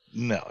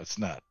 No, it's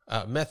not.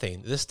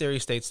 Methane. This theory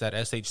states that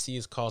SHC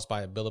is caused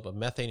by a buildup of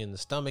methane in the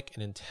stomach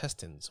and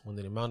intestines. When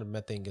the amount of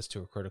methane gets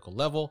to a critical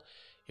level,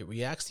 it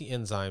reacts the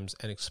enzymes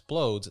and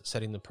explodes,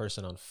 setting the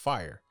person on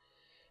fire.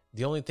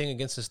 The only thing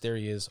against this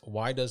theory is,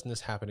 why doesn't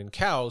this happen in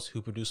cows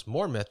who produce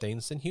more methane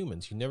than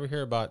humans? You never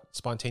hear about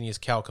spontaneous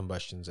cow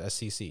combustions,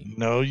 SCC.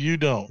 No, you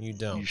don't. You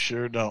don't. You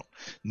sure don't.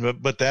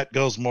 But that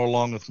goes more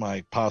along with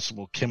my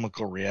possible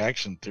chemical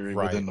reaction theory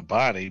within the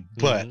body.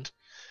 But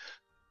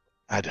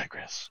I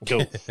digress.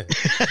 Go.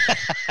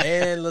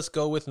 And let's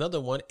go with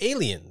another one,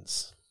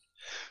 aliens.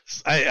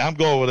 I'm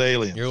going with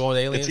aliens. You're going with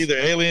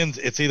aliens?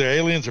 It's either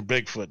aliens or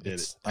Bigfoot did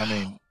it. I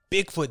mean,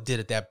 Bigfoot did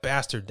it, that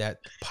bastard, that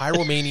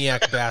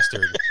pyromaniac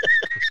bastard.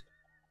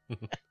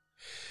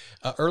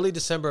 Early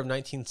December of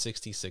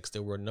 1966,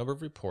 there were a number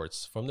of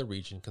reports from the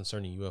region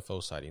concerning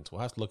UFO sightings.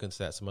 We'll have to look into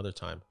that some other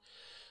time.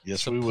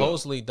 Yes, we will.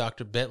 Supposedly,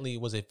 Dr. Bentley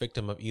was a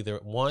victim of either,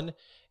 one,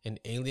 an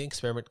alien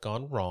experiment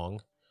gone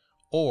wrong,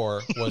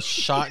 or was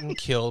shot and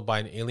killed by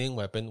an alien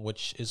weapon,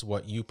 which is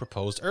what you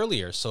proposed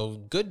earlier. So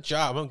good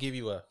job. I'm going to give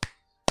you a...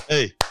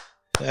 Hey.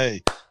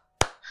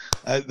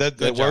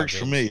 That works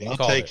for me. I'll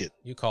take it.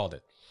 You called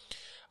it.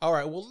 All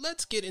right, well,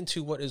 let's get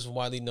into what is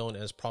widely known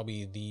as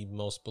probably the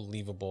most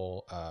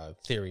believable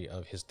theory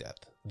of his death,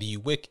 the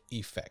Wick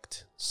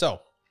effect. So,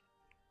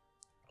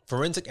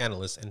 forensic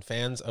analysts and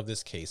fans of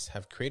this case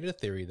have created a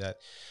theory that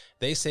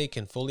they say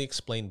can fully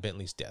explain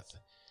Bentley's death.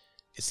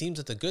 It seems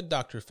that the good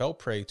doctor fell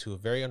prey to a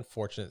very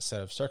unfortunate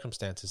set of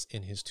circumstances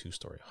in his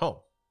two-story home.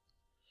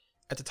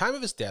 At the time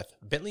of his death,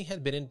 Bentley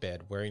had been in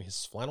bed wearing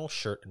his flannel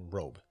shirt and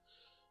robe.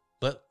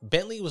 But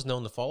Bentley was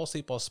known to fall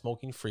asleep while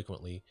smoking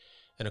frequently,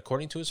 and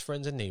according to his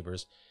friends and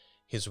neighbors,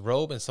 his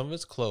robe and some of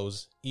his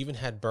clothes even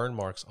had burn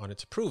marks on it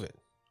to prove it.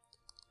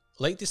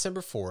 Late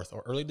December 4th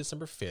or early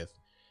December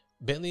 5th,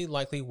 Bentley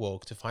likely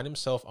woke to find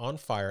himself on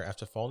fire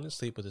after falling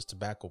asleep with his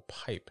tobacco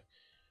pipe.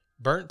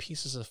 Burnt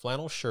pieces of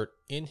flannel shirt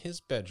in his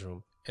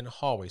bedroom and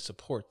hallway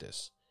support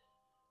this.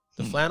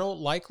 The flannel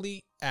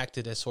likely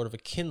acted as sort of a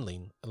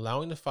kindling,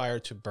 allowing the fire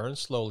to burn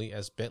slowly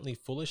as Bentley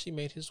foolishly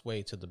made his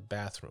way to the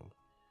bathroom.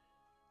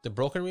 The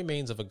broken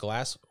remains of a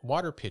glass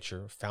water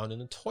pitcher found in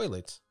the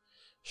toilet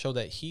show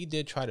that he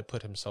did try to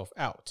put himself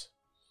out.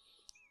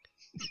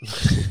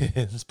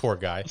 This poor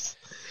guy.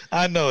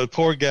 I know,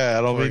 poor guy.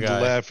 I don't mean to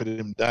laugh at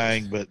him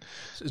dying, but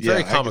it's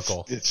very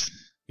comical. It's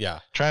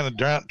trying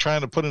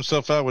to put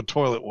himself out with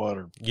toilet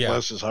water. Yeah.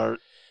 Bless his heart.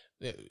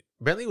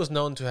 Bentley was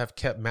known to have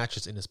kept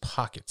matches in his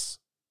pockets.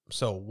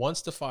 So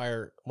once the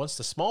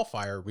small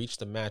fire reached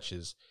the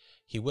matches,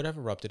 he would have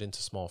erupted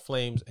into small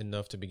flames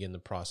enough to begin the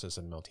process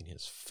of melting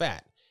his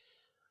fat.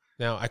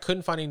 Now, I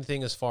couldn't find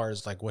anything as far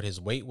as like what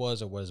his weight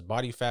was or what his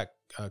body fat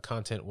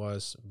content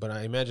was, but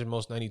I imagine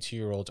most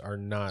 92-year-olds are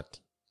not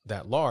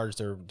that large.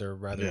 They're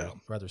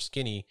rather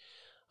skinny,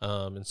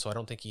 and so I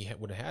don't think he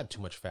would have had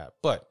too much fat.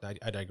 But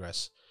I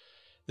digress.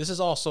 This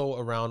is also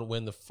around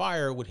when the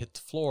fire would hit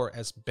the floor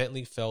as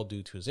Bentley fell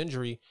due to his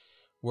injury,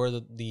 where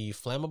the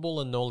flammable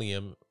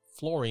linoleum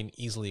flooring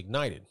easily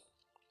ignited.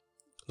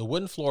 The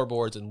wooden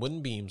floorboards and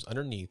wooden beams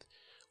underneath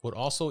would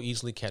also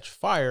easily catch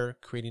fire,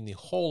 creating the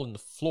hole in the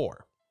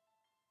floor.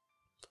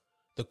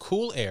 The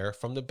cool air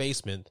from the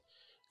basement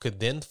could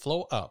then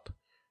flow up,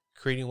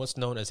 creating what's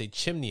known as a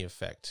chimney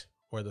effect,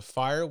 where the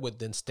fire would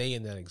then stay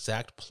in that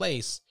exact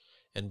place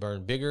and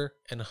burn bigger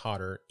and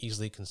hotter,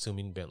 easily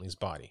consuming Bentley's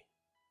body.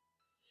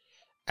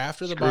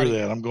 After the body,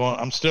 that.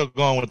 I'm still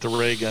going with the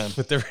ray gun.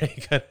 With the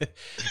ray gun.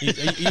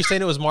 You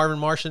saying it was Marvin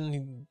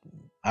Martian?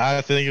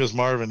 I think it was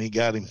Marvin. He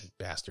got him.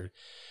 Bastard.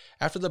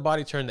 After the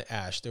body turned to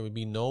ash, there would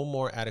be no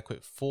more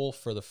adequate fuel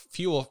for the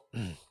fuel.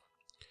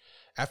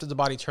 After the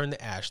body turned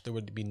to ash, there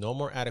would be no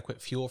more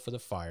adequate fuel for the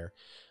fire,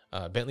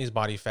 Bentley's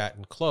body fat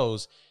and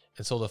clothes,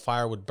 and so the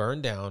fire would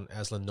burn down,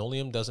 as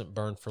linoleum doesn't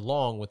burn for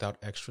long without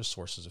extra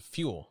sources of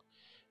fuel.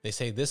 They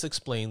say this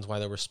explains why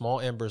there were small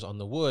embers on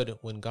the wood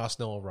when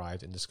Gosnell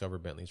arrived and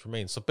discovered Bentley's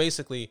remains. So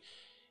basically,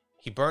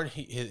 he burned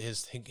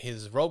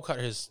his robe cut,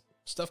 his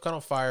stuff caught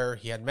on fire.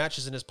 He had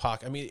matches in his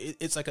pocket. I mean,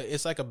 it's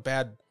like a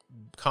bad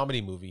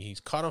comedy movie. He's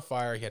caught on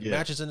fire. He had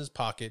matches in his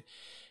pocket.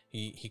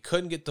 He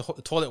couldn't get the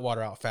toilet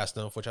water out fast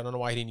enough, which I don't know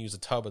why he didn't use the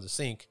tub or the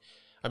sink.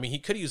 I mean, he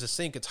could use a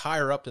sink. It's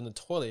higher up than the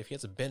toilet. If he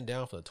has to bend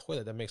down for the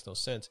toilet, that makes no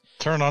sense.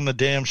 Turn on the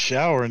damn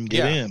shower and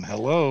get in.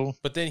 Hello.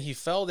 But then he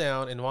fell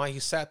down, and while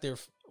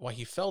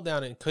he fell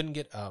down and couldn't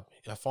get up,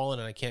 I've fallen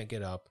and I can't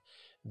get up,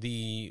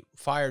 the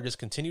fire just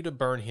continued to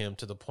burn him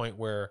to the point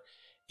where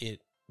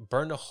it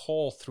burned a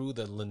hole through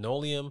the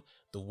linoleum,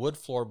 the wood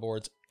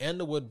floorboards, and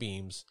the wood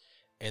beams,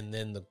 and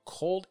then the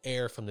cold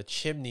air from the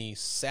chimney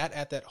sat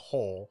at that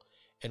hole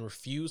and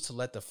refused to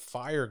let the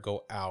fire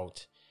go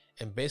out,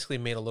 and basically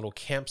made a little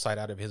campsite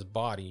out of his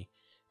body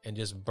and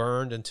just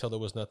burned until there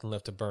was nothing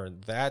left to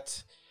burn.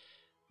 That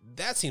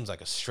seems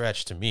like a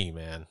stretch to me,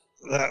 man.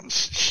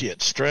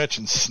 Stretch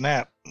and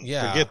snap.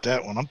 Yeah, forget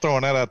that one. I'm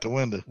throwing that out the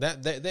window.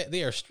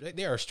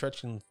 They are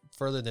stretching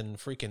further than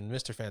freaking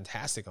Mr.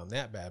 Fantastic on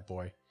that bad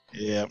boy.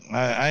 Yeah,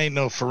 I ain't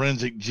no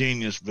forensic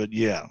genius, but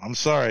yeah, I'm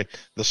sorry.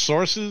 The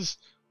sources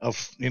of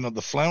the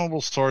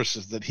flammable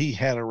sources that he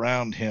had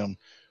around him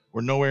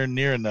were nowhere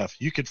near enough.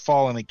 You could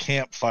fall in a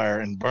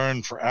campfire and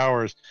burn for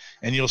hours,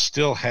 and you'll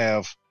still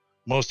have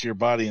most of your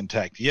body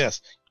intact.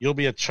 Yes, you'll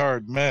be a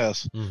charred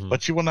mess,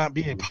 but you will not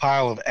be a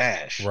pile of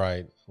ash.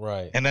 Right.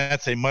 Right. And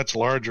that's a much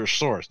larger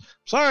source.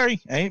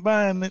 Sorry, I ain't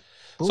buying it.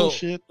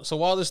 Bullshit. So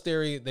while this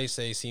theory, they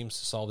say, seems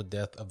to solve the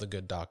death of the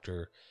good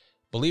doctor,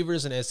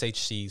 believers in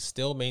SHC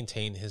still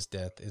maintain his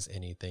death is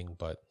anything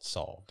but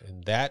solved.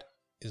 And that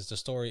is the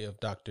story of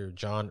Dr.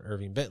 John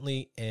Irving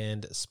Bentley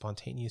and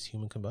spontaneous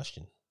human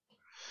combustion.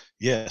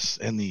 Yes,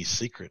 and the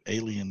secret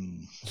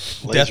alien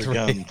laser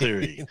gun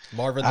theory.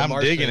 Marvin the I'm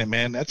Martian. digging it,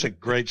 man. That's a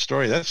great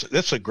story.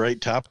 That's a great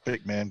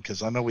topic, man,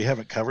 because I know we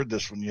haven't covered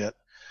this one yet.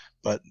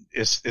 But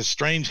it's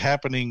strange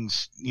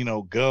happenings,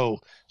 go.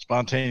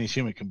 Spontaneous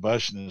human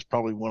combustion is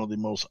probably one of the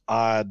most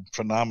odd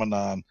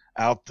phenomenon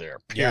out there,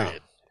 period. Yeah.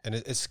 And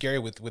it's scary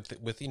with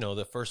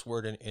the first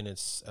word in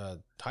its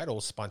title,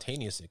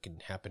 spontaneous. It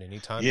can happen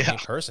anytime, any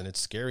person. It's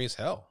scary as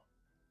hell.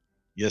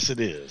 Yes, it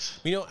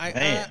is.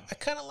 I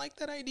kind of like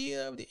that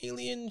idea of the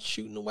alien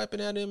shooting a weapon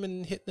at him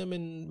and hitting him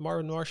and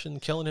Marvin Martian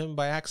killing him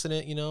by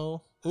accident,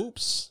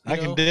 Oops. I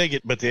can dig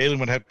it, but the alien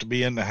would have to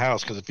be in the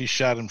house, because if he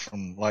shot him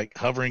from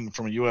hovering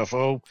from a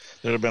UFO,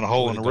 there'd have been a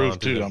hole in the roof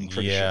too. I'm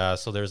pretty sure. Yeah,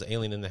 so there's an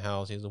alien in the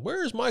house. He's like,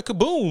 "Where's my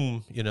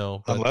kaboom?"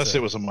 But, unless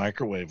it was a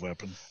microwave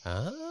weapon.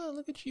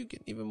 Look at you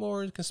getting even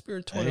more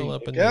conspiratorial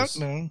up in this.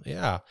 No.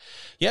 Yeah,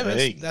 man.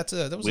 Hey,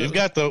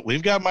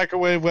 we've got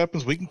microwave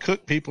weapons. We can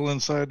cook people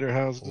inside their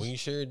houses. We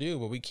sure do,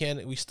 but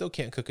we still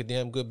can't cook a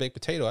damn good baked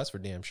potato. That's for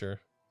damn sure.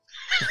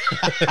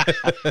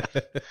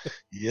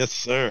 Yes,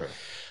 sir.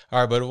 All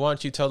right, but why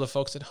don't you tell the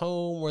folks at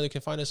home where they can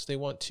find us if they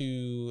want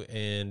to,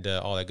 and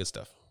all that good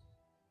stuff.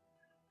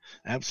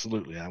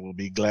 Absolutely. I will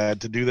be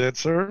glad to do that,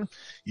 sir.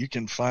 You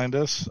can find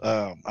us.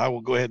 I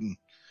will go ahead and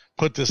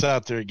put this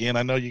out there again.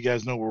 I know you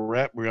guys know where we're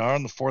at. We are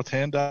on the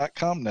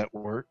fourthhand.com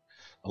network,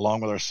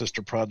 along with our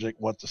sister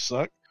project, What the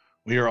Suck.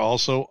 We are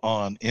also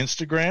on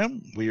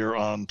Instagram. We are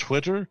on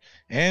Twitter,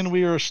 and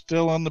we are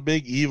still on the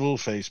big evil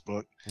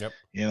Facebook. Yep.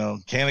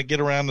 Can't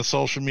get around the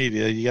social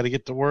media. You got to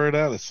get the word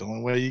out. It's the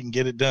only way you can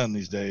get it done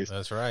these days.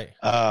 That's right.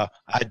 I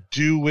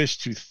do wish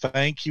to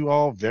thank you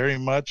all very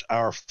much.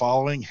 Our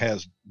following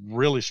has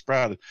really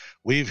sprouted.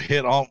 We've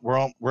hit on,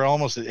 we're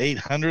almost at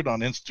 800 on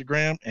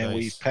Instagram, and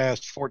we've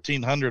passed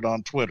 1,400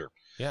 on Twitter.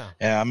 Yeah.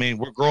 And I mean,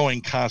 we're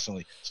growing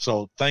constantly.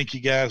 So thank you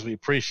guys. We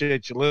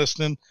appreciate you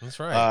listening. That's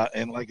right.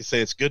 And like I say,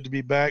 it's good to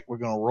be back. We're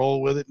going to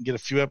roll with it and get a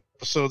few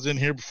episodes in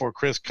here before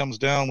Chris comes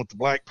down with the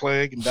Black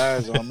Plague and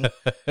dies on me.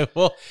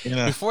 Well,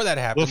 before that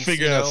happens, we'll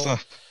figure out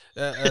something.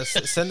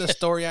 Send us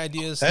story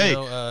ideas. Hey,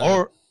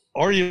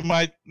 or you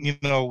might, we're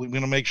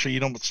going to make sure you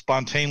don't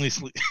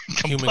spontaneously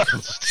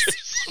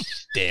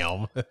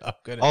Damn.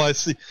 All I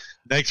see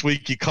next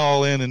week, you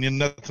call in and you're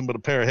nothing but a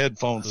pair of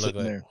headphones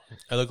sitting there.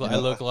 I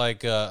look like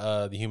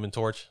the Human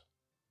Torch.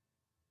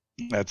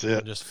 That's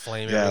it. Just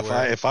flame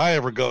everywhere. If I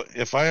ever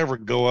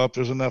go up,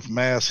 there's enough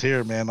mass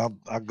here, man.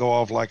 I'll go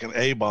off like an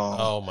A-bomb.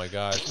 Oh my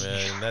gosh,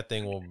 man, that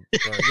thing will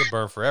you'll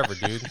burn forever,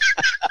 dude.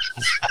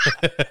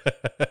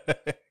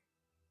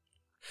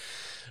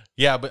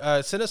 Yeah,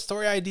 but send us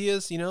story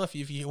ideas.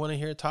 If you want to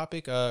hear a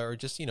topic, or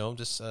just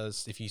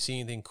if you see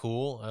anything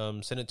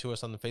cool, send it to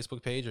us on the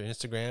Facebook page or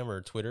Instagram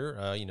or Twitter.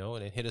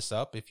 And hit us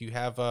up if you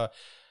have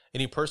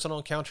any personal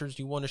encounters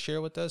you want to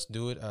share with us.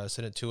 Do it.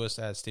 Send it to us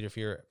at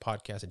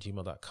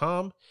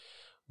stateoffearpodcast@gmail.com.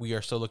 We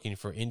are still looking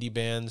for indie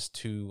bands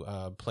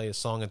to play a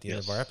song at the end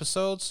of our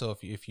episodes. So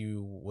if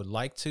you would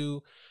like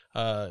to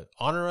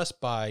honor us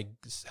by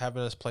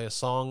having us play a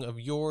song of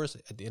yours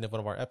at the end of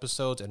one of our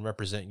episodes and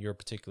represent your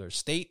particular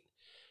state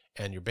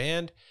and your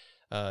band,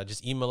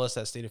 just email us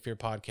at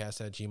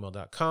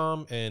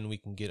stateoffearpodcast@gmail.com, and we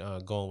can get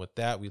going with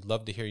that. We'd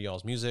love to hear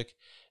y'all's music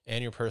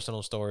and your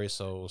personal stories,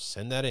 so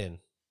send that in.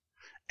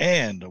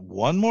 And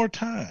one more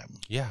time,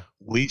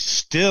 we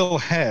still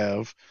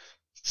have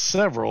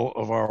several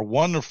of our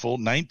wonderful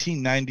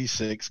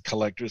 1996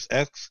 collectors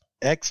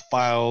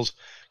X-Files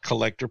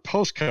collector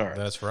postcards.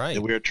 That's right.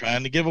 That we are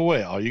trying to give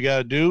away. All you got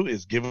to do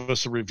is give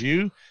us a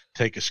review,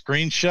 take a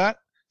screenshot,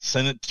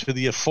 send it to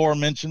the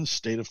aforementioned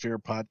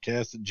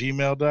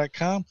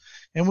stateoffearpodcast@gmail.com,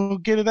 and we'll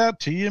get it out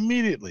to you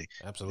immediately.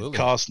 Absolutely. It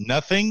costs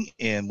nothing,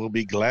 and we'll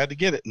be glad to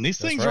get it. And these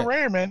things are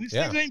rare, man. These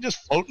things ain't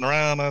just floating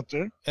around out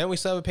there. And we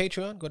still have a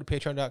Patreon. Go to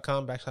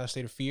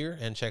patreon.com/stateoffear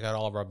and check out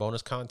all of our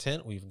bonus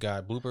content. We've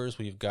got bloopers.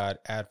 We've got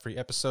ad-free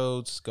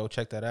episodes. Go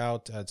check that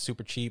out. It's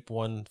super cheap,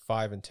 $1,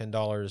 $5, and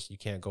 $10. You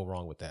can't go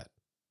wrong with that.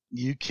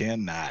 You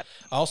cannot.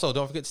 Also,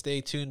 don't forget to stay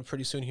tuned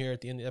pretty soon here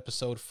at the end of the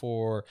episode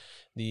for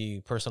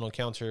the personal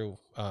encounter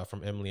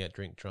from Emily at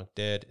Drink Drunk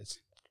Dead. It's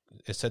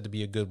said to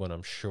be a good one,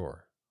 I'm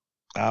sure.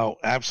 Oh,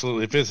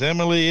 absolutely. If it's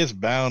Emily, it's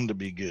bound to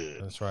be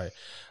good. That's right.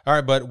 All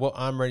right, bud. Well,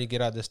 I'm ready to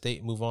get out of this state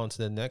and move on to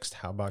the next.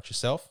 How about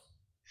yourself?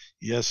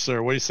 Yes,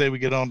 sir. What do you say we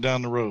get on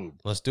down the road?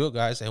 Let's do it,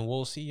 guys, and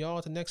we'll see y'all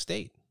at the next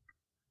state.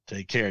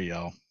 Take care,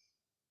 y'all.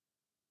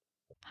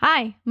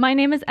 Hi, my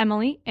name is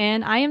Emily,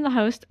 and I am the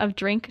host of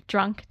Drink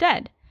Drunk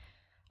Dead.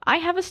 I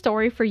have a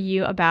story for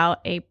you about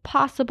a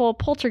possible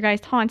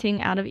poltergeist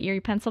haunting out of Erie,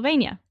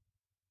 Pennsylvania.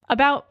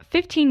 About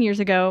 15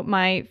 years ago,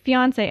 my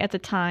fiance at the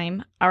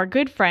time, our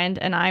good friend,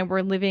 and I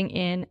were living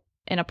in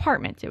an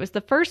apartment. It was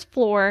the first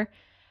floor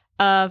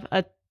of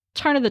a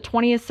turn of the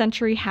 20th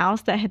century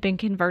house that had been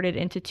converted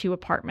into 2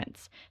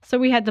 apartments. So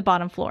we had the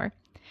bottom floor.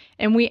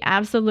 And we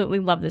absolutely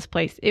loved this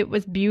place. It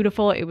was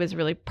beautiful. It was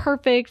really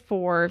perfect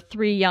for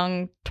 3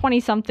 young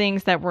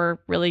 20-somethings that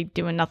were really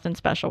doing nothing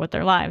special with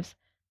their lives.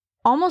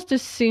 Almost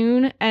as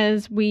soon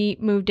as we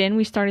moved in,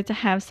 we started to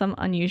have some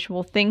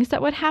unusual things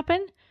that would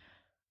happen.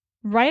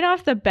 Right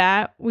off the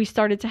bat, we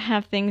started to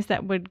have things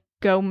that would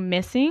go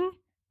missing,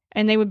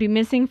 and they would be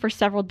missing for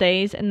several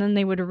days, and then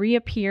they would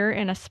reappear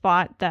in a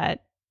spot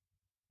that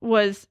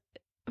was,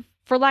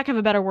 for lack of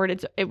a better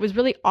word, it was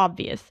really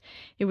obvious.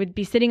 It would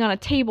be sitting on a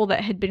table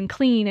that had been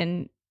clean,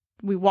 and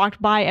we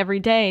walked by every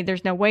day.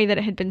 There's no way that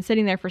it had been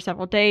sitting there for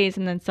several days,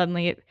 and then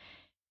suddenly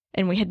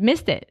and we had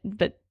missed it,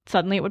 but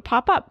suddenly it would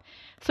pop up.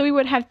 So we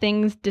would have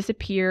things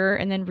disappear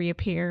and then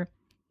reappear.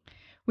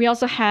 We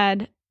also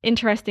had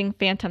interesting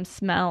phantom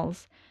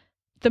smells.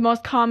 The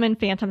most common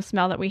phantom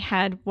smell that we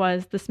had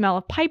was the smell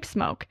of pipe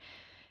smoke.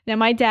 Now,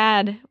 my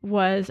dad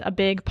was a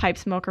big pipe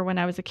smoker when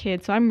I was a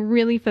kid, so I'm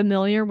really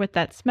familiar with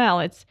that smell.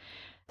 It's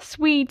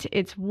sweet,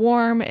 it's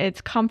warm,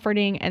 it's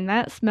comforting, and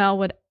that smell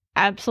would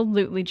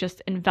absolutely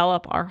just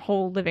envelop our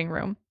whole living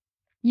room.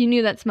 You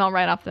knew that smell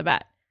right off the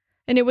bat.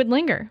 And it would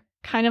linger,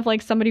 kind of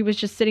like somebody was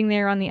just sitting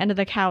there on the end of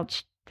the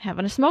couch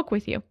having a smoke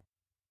with you.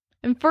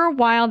 And for a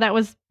while, that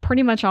was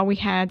pretty much all we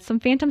had. Some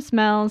phantom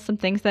smells, some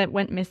things that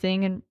went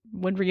missing and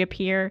would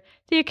reappear,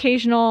 the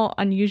occasional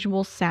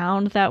unusual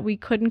sound that we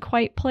couldn't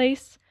quite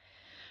place.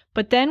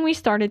 But then we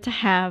started to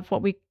have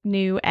what we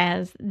knew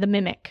as the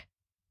mimic.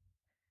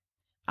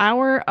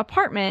 Our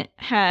apartment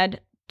had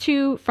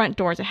 2 front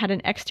doors. It had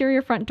an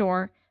exterior front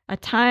door, a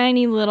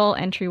tiny little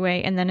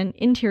entryway, and then an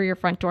interior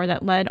front door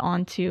that led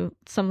onto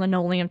some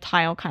linoleum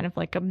tile, kind of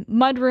like a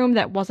mudroom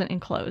that wasn't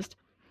enclosed.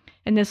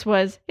 And it's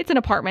an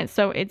apartment,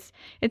 so it's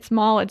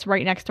small, it's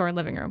right next to our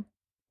living room.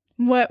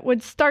 What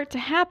would start to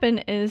happen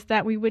is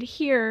that we would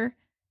hear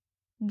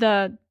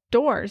the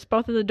doors,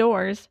 both of the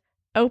doors,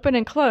 open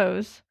and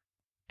close,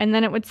 and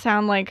then it would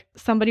sound like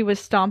somebody was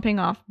stomping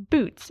off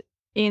boots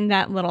in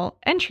that little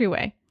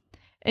entryway.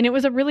 And it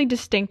was a really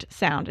distinct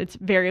sound. It's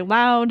very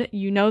loud.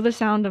 You know the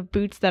sound of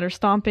boots that are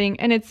stomping.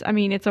 And it's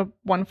a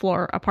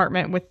 1-floor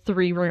apartment with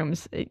 3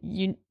 rooms.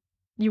 You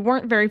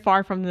weren't very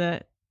far from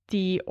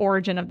the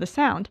origin of the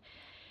sound.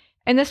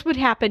 And this would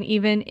happen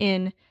even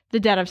in the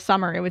dead of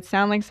summer. It would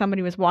sound like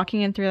somebody was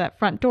walking in through that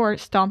front door,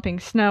 stomping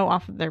snow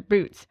off of their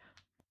boots.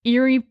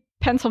 Erie,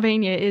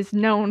 Pennsylvania is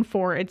known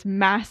for its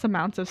mass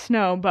amounts of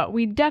snow, but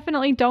we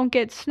definitely don't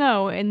get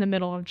snow in the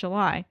middle of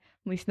July,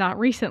 at least not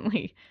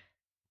recently.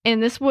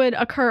 And this would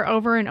occur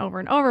over and over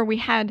and over. We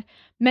had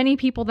many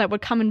people that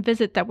would come and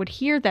visit that would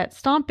hear that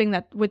stomping,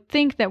 that would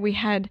think that we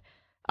had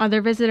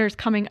other visitors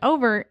coming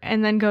over,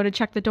 and then go to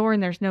check the door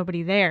and there's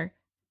nobody there.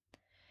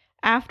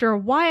 After a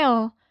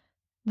while,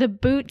 the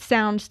boot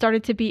sound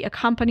started to be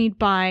accompanied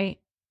by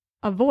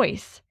a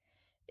voice.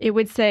 It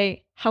would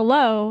say,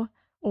 "Hello,"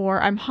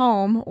 or "I'm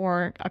home,"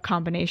 or a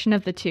combination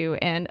of the two.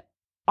 And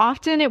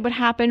often it would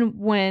happen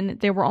when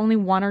there were only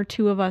 1 or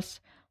 2 of us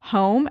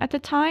home at the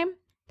time.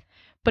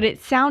 But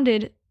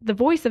the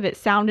voice of it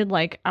sounded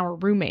like our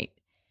roommate.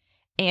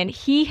 And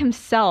he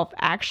himself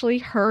actually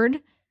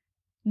heard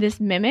this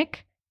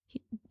mimic.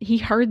 He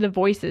heard the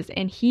voices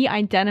and he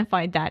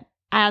identified that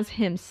as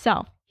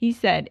himself. He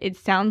said, "It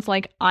sounds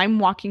like I'm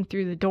walking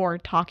through the door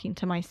talking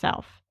to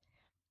myself."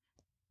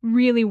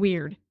 Really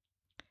weird.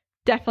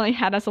 Definitely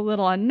had us a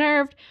little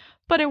unnerved,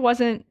 but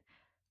it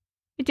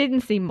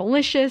didn't seem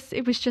malicious.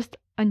 It was just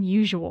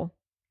unusual.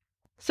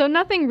 So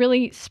nothing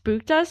really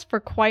spooked us for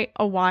quite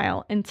a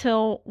while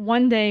until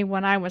one day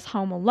when I was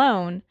home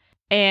alone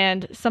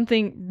and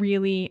something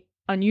really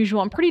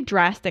unusual and pretty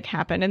drastic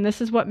happened. And this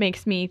is what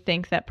makes me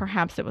think that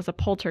perhaps it was a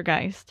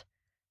poltergeist.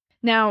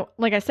 Now,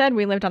 like I said,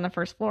 we lived on the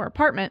 1st floor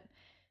apartment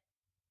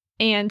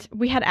and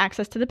we had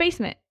access to the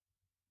basement.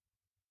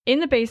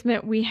 In the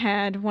basement, we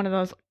had one of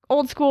those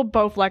old school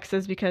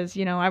Bowflexes because,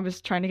 I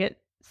was trying to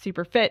get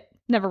super fit.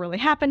 Never really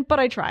happened, but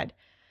I tried.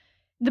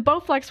 The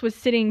Bowflex was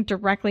sitting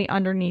directly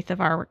underneath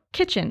of our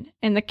kitchen,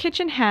 and the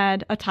kitchen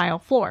had a tile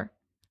floor.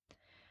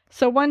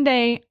 So one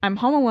day, I'm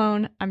home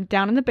alone, I'm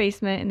down in the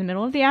basement in the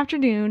middle of the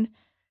afternoon,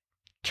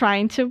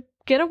 trying to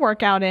get a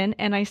workout in,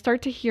 and I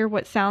start to hear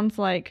what sounds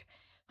like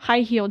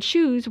high-heeled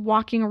shoes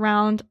walking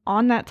around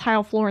on that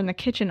tile floor in the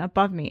kitchen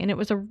above me. And it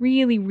was a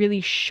really,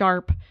 really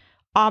sharp,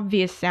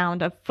 obvious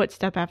sound of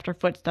footstep after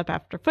footstep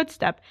after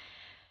footstep,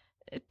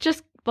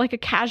 just like a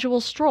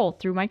casual stroll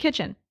through my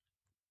kitchen.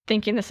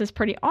 Thinking this is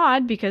pretty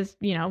odd because,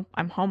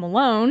 I'm home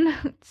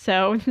alone,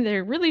 so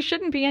there really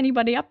shouldn't be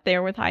anybody up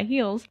there with high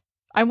heels.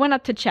 I went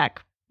up to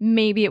check.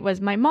 Maybe it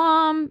was my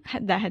mom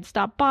that had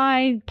stopped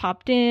by,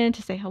 popped in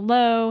to say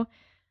hello.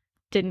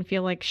 Didn't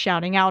feel like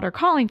shouting out or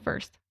calling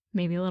first.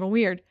 Maybe a little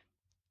weird.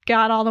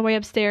 Got all the way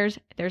upstairs.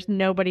 There's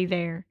nobody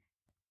there.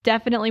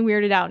 Definitely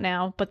weirded out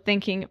now, but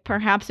thinking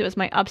perhaps it was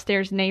my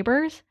upstairs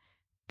neighbors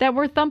that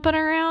were thumping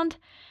around.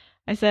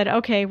 I said,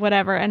 okay,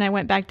 whatever, and I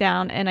went back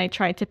down and I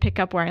tried to pick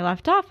up where I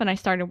left off and I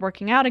started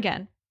working out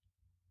again.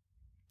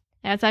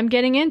 As I'm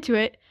getting into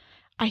it,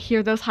 I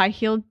hear those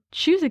high-heeled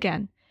shoes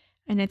again.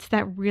 and it's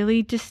that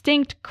really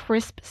distinct,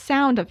 crisp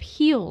sound of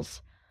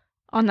heels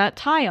on that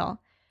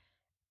tile.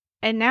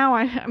 And now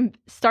I'm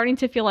starting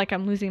to feel like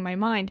I'm losing my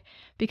mind,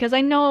 because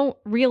I know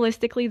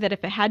realistically that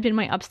if it had been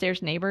my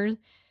upstairs neighbors,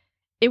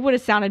 it would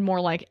have sounded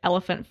more like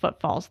elephant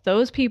footfalls.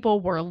 Those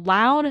people were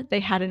loud. They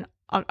had an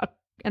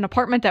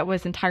apartment that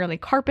was entirely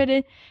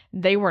carpeted.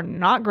 They were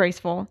not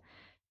graceful.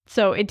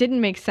 So it didn't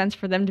make sense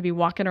for them to be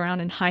walking around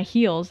in high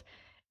heels.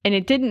 And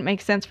it didn't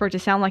make sense for it to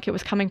sound like it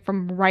was coming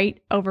from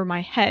right over my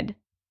head.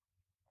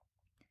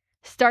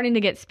 Starting to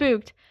get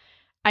spooked,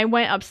 I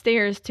went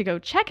upstairs to go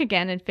check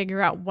again and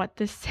figure out what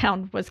this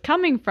sound was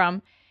coming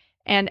from.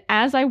 And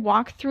as I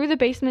walk through the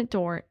basement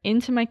door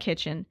into my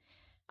kitchen,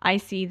 I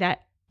see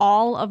that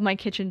all of my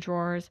kitchen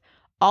drawers,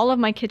 all of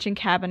my kitchen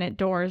cabinet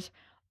doors,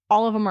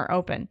 all of them are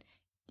open.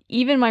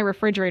 Even my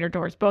refrigerator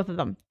doors, both of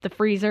them, the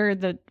freezer,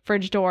 the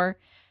fridge door.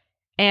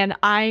 And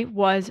I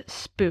was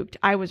spooked.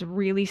 I was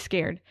really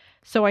scared.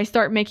 So I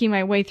start making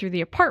my way through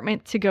the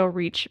apartment to go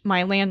reach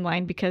my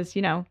landline because,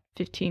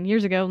 15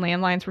 years ago,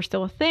 landlines were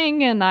still a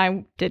thing and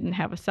I didn't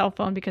have a cell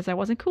phone because I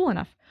wasn't cool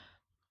enough.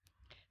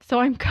 So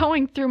I'm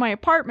going through my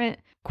apartment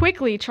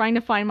quickly trying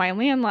to find my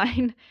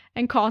landline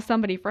and call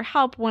somebody for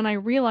help when I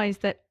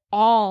realized that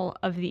all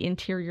of the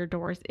interior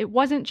doors, it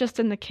wasn't just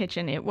in the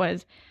kitchen, it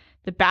was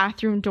the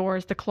bathroom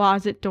doors, the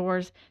closet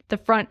doors, the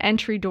front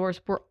entry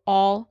doors were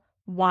all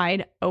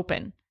wide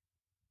open.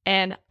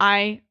 And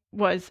I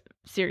was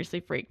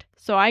seriously freaked.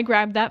 So I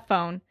grabbed that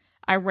phone,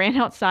 I ran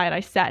outside, I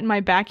sat in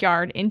my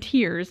backyard in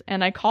tears,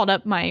 and I called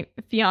up my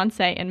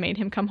fiance and made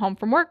him come home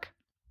from work.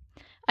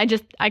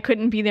 I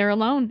couldn't be there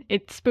alone.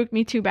 It spooked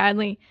me too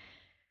badly.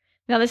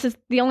 Now, this is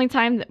the only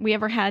time that we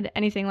ever had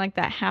anything like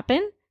that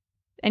happen,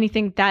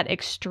 anything that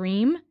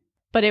extreme,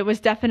 but it was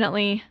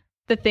definitely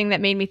the thing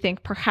that made me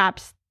think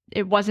perhaps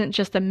it wasn't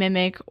just a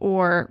mimic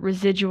or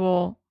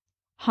residual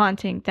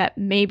haunting, that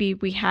maybe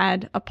we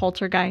had a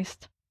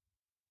poltergeist.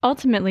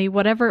 Ultimately,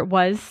 whatever it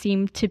was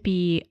seemed to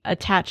be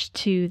attached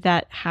to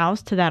that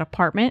house, to that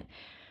apartment,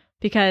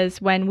 because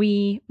when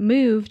we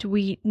moved,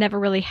 we never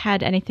really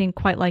had anything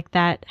quite like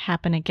that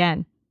happen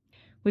again.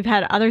 We've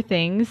had other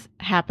things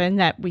happen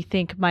that we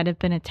think might have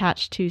been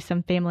attached to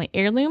some family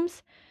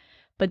heirlooms,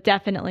 but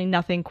definitely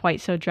nothing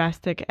quite so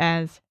drastic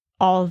as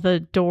all the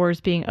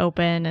doors being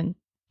open and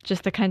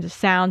just the kinds of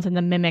sounds and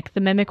the mimic. The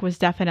mimic was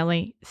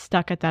definitely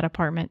stuck at that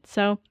apartment.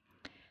 So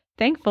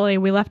thankfully,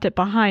 we left it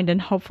behind,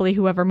 and hopefully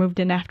whoever moved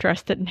in after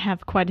us didn't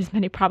have quite as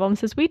many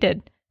problems as we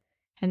did.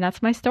 And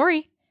that's my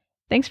story.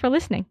 Thanks for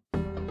listening.